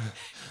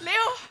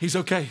 Leo? He's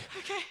okay.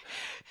 Okay.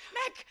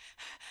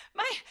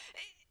 Meg?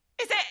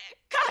 Is it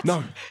cut?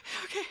 No.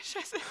 Okay,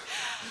 scheiße.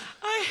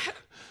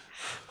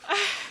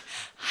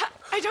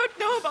 I don't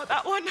know about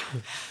that one.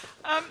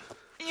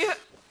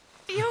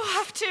 You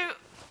have to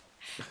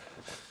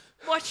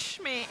watch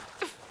me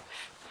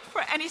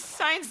for any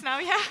signs now,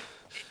 yeah?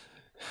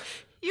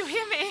 You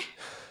hear me?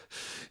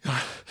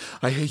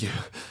 I hear you.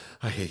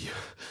 I hear you.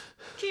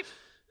 Keep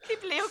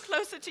Leo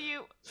closer to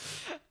you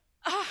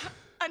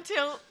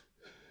until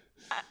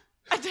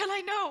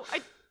I know.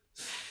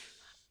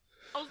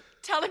 I'll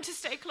tell him to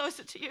stay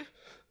closer to you.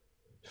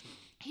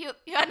 You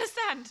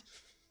understand?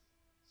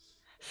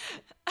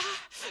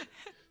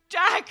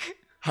 Jack!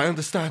 I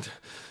understand.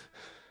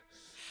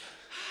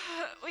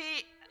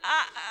 We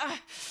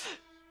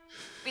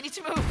need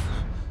to move.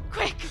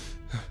 Quick!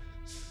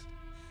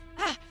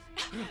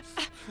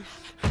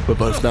 We're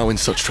both now in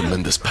such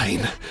tremendous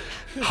pain,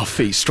 our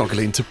feet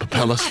struggling to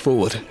propel us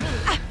forward.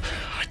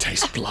 I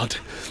taste blood.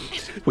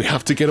 We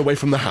have to get away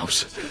from the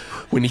house.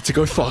 We need to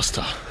go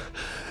faster.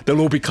 They'll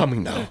all be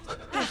coming now.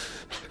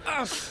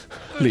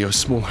 Leo's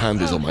small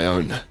hand is on my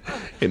own.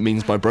 It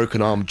means my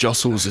broken arm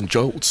jostles and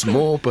jolts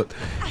more, but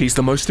he's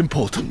the most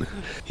important.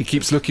 He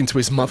keeps looking to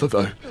his mother,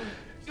 though.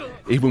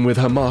 Even with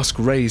her mask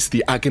raised,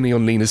 the agony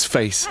on Lena's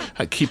face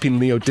at keeping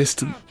Leo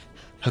distant.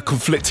 Her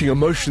conflicting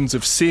emotions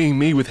of seeing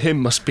me with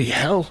him must be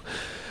hell.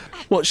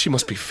 What she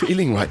must be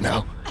feeling right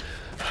now.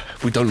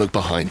 We don't look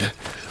behind.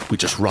 We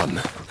just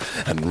run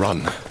and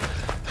run.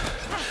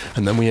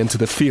 And then we enter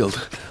the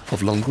field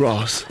of long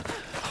grass.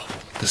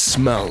 The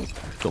smell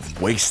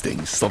of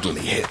wasting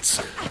suddenly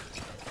hits.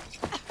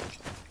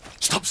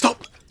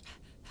 Stop!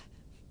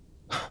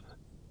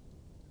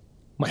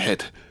 My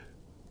head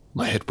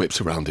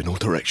whips around in all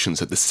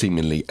directions at the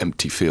seemingly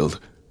empty field.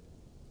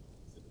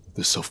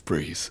 The soft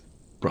breeze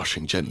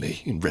brushing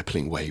gently in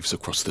rippling waves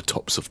across the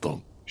tops of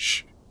thorn.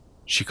 Shh.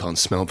 She can't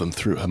smell them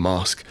through her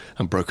mask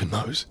and broken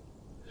nose.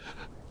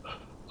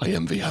 I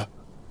envy her.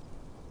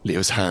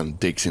 Leo's hand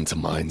digs into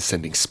mine,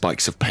 sending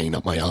spikes of pain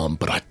up my arm,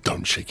 but I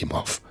don't shake him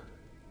off.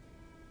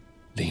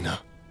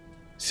 Lena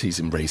sees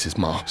him raise his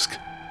mask.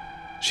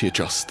 She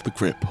adjusts the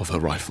grip of her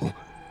rifle.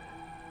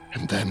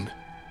 And then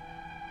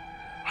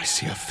I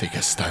see a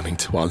figure standing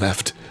to our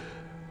left.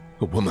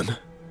 A woman.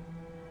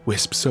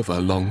 Wisps of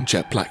her long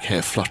jet black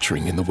hair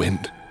fluttering in the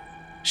wind.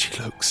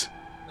 She looks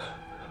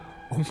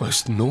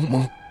almost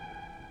normal.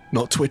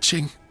 Not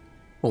twitching,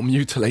 or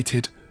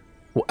mutilated,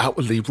 or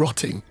outwardly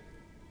rotting.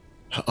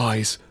 Her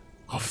eyes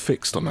are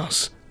fixed on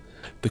us.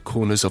 The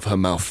corners of her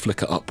mouth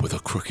flicker up with a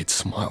crooked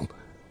smile,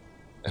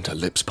 and her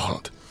lips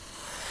part.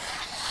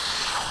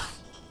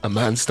 A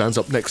man stands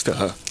up next to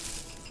her,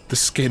 the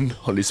skin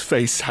on his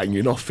face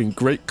hanging off in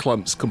great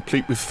clumps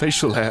complete with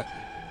facial hair,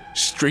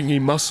 stringy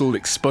muscle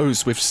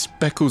exposed with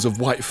speckles of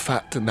white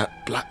fat and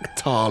that black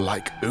tar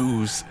like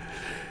ooze.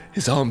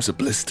 His arms are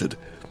blistered.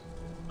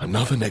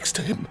 Another next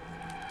to him,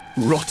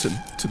 rotten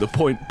to the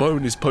point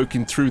bone is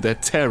poking through their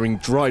tearing,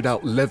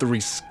 dried-out, leathery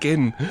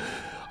skin.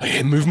 I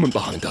hear movement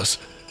behind us.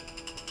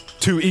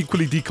 2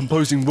 equally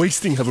decomposing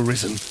wasting have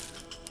arisen.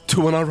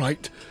 2 on our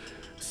right,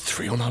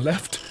 3 on our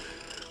left.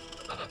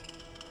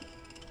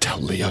 Tell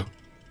Leo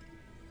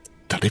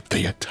that if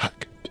they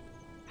attack,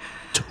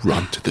 to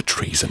run to the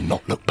trees and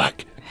not look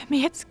back. Hör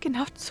mir jetzt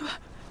genau zu.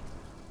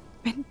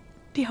 Wenn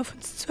die auf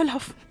uns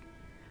zulaufen,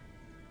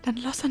 dann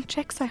lass an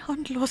Jack sein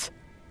Hand los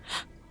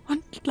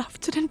und lauf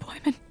zu den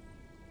Bäumen.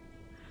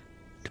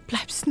 Du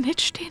bleibst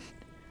nicht stehen.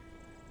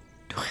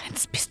 Du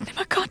rennst, bis du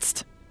nimmer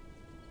kannst.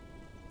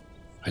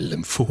 I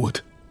limp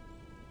forward,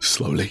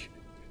 slowly,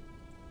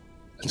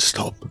 and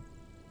stop.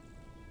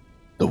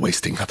 The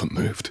wasting haven't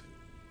moved.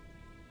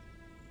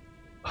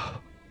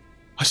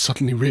 I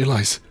suddenly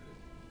realize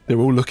they're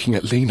all looking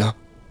at Lena.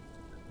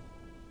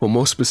 Or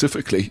more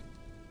specifically,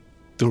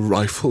 the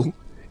rifle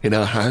in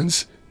her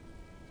hands.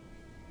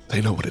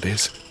 They know what it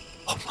is.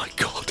 Oh my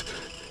God.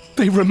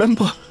 They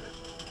remember.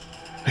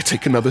 I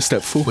take another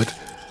step forward,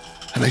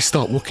 and they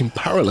start walking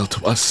parallel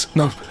to us.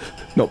 No,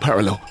 not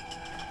parallel.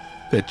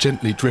 They're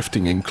gently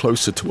drifting in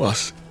closer to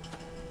us.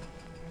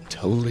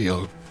 Tell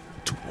Leo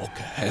to walk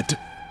ahead.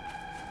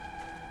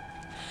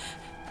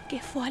 Geh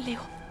vor, Leo.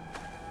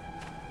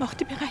 Mach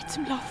dich bereit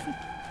zum Laufen.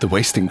 The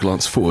wasting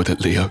glance forward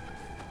at Leo,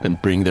 then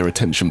bring their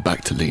attention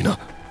back to Lena.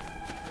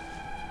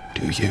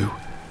 Do you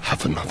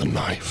have another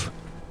knife?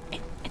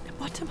 In the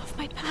bottom of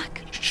my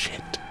pack.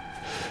 Shit.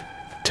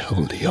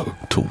 Tell Leo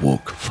to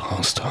walk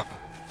faster.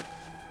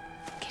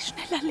 Geh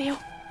schneller, Leo.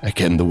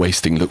 Again, the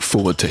wasting look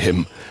forward to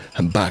him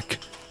and back.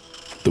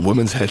 The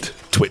woman's head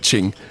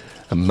twitching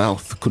and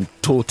mouth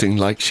contorting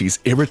like she's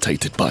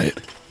irritated by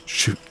it.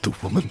 Shoot the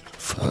woman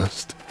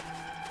first.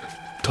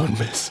 Don't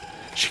miss.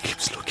 She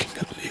keeps looking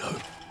at Leo.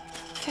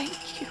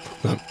 Thank you.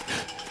 No.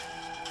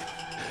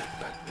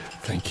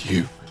 Thank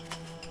you.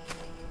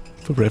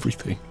 For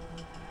everything.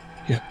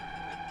 Yeah.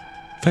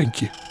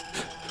 Thank you.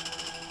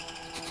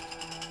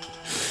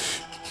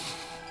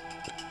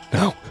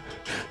 Now,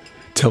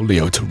 tell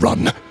Leo to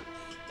run.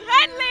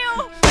 Renn,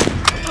 Leo!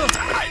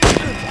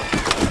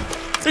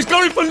 He's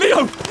going for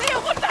Leo!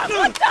 Leo, runter!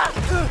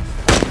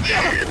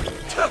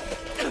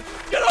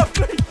 Get off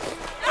me!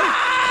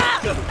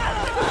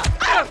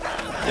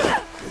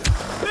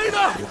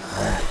 Lena!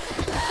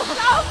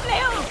 Lauf,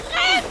 Leo!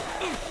 Renn!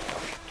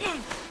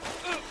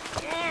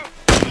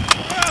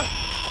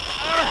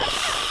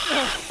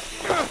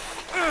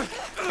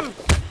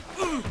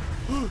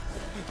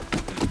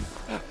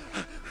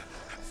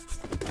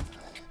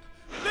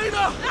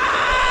 Lena!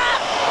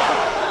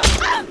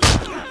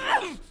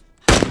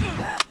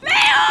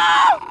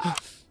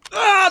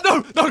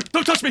 No!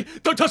 Don't touch me!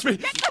 Don't touch me!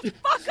 Get the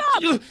fuck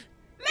up!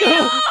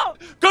 Leo!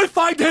 Go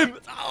find him!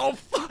 Oh,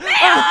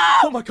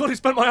 oh my God, he's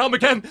bent my arm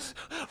again!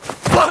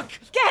 Fuck!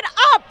 Get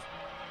up!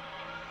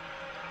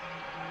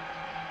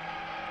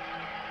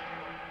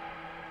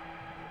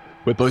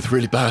 We're both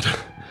really bad,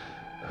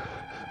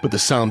 but the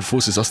sound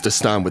forces us to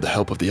stand with the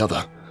help of the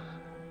other.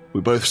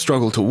 We both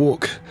struggle to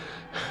walk,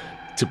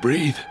 to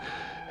breathe.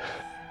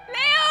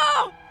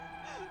 Leo!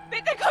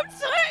 Bitte komm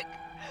zurück!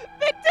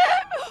 Bitte!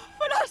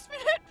 Verlass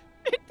mich nicht!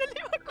 Bitte,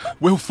 lieber Gott!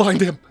 We'll find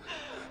him.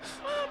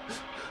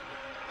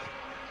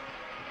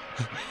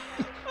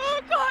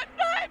 Oh Gott,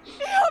 nein!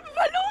 Ich hab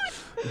verloren!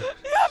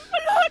 Ich hab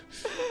verloren!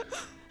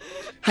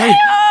 Hey!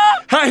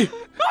 Leo! Hey!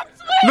 Komm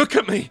zurück! Look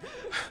at me!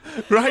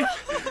 Right?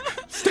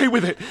 Stay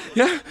with it,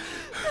 yeah?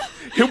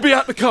 He'll be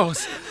at the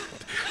cars.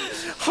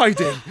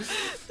 Hiding.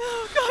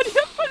 Oh Gott, ich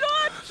hab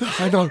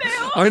verloren!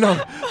 I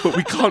know, but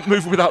we can't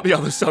move without the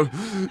others, so...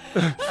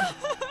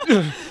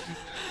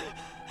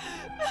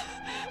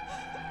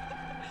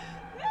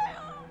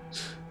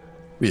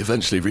 We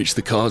eventually reach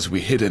the cars we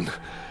hid in,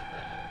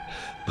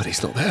 but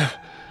he's not there.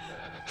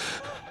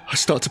 I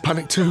start to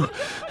panic too,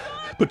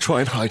 but try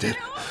and hide it.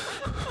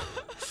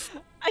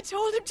 I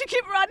told him to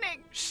keep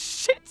running!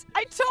 Shit!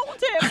 I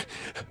told him!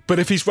 But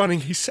if he's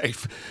running, he's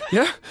safe,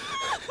 yeah?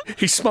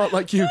 He's smart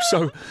like you,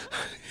 so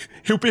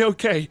he'll be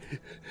okay.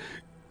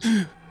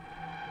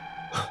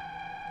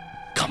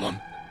 Come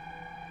on.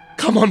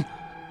 Come on!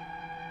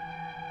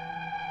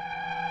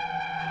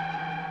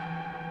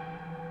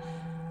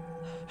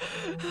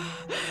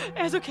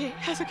 Er ist okay,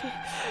 er ist okay.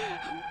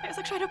 Er ist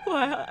ein gescheiter Bub,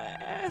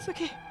 er ist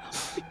okay.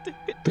 Bitte,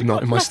 bitte. The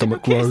knot in my Lass ihn stomach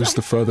okay grows sein.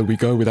 the further we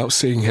go without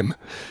seeing him.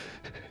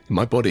 In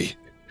my body,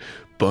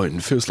 bone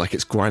feels like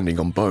it's grinding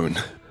on bone,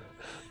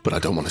 but I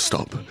don't want to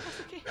stop. Er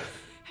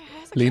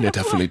ist ein Lena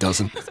gescheiter definitely Bub.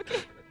 doesn't. Er ist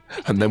okay.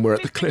 And then we're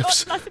at the Bitte Gott,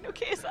 cliffs, lass ihn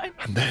okay sein.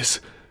 and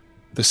there's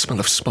the smell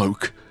of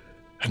smoke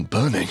and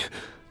burning.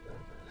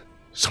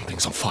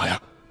 Something's on fire.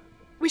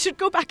 We should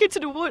go back into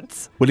the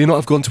woods. Will you not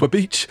have gone to a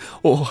beach?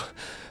 Or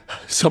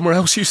somewhere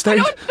else you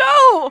stayed? Oh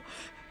no!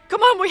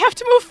 Come on, we have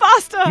to move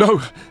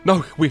faster.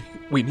 No,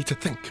 we need to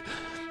think.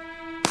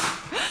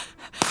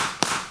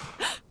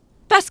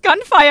 That's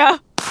gunfire.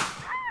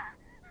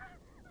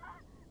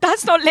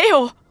 That's not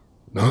Leo.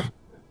 No,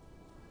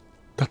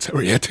 that's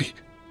Arietti.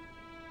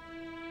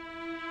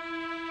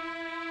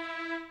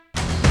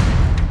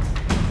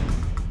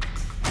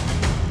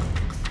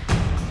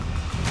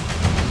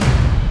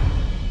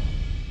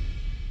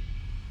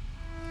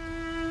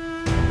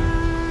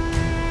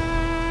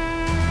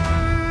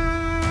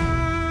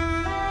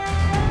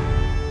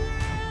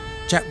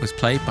 Jack was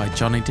played by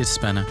Johnny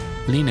Dispenna.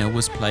 Lena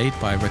was played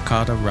by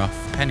Ricardo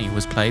Ruff. Penny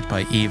was played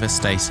by Eva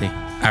Stacey.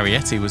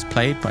 Arietti was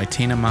played by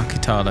Tina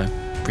Marquitalo.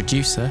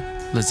 Producer,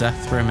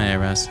 Lizeth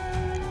Ramirez.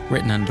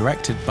 Written and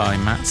directed by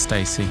Matt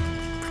Stacey.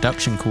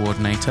 Production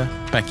coordinator,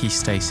 Becky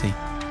Stacey.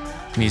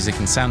 Music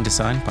and sound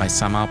design by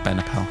Samar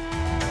Benapel.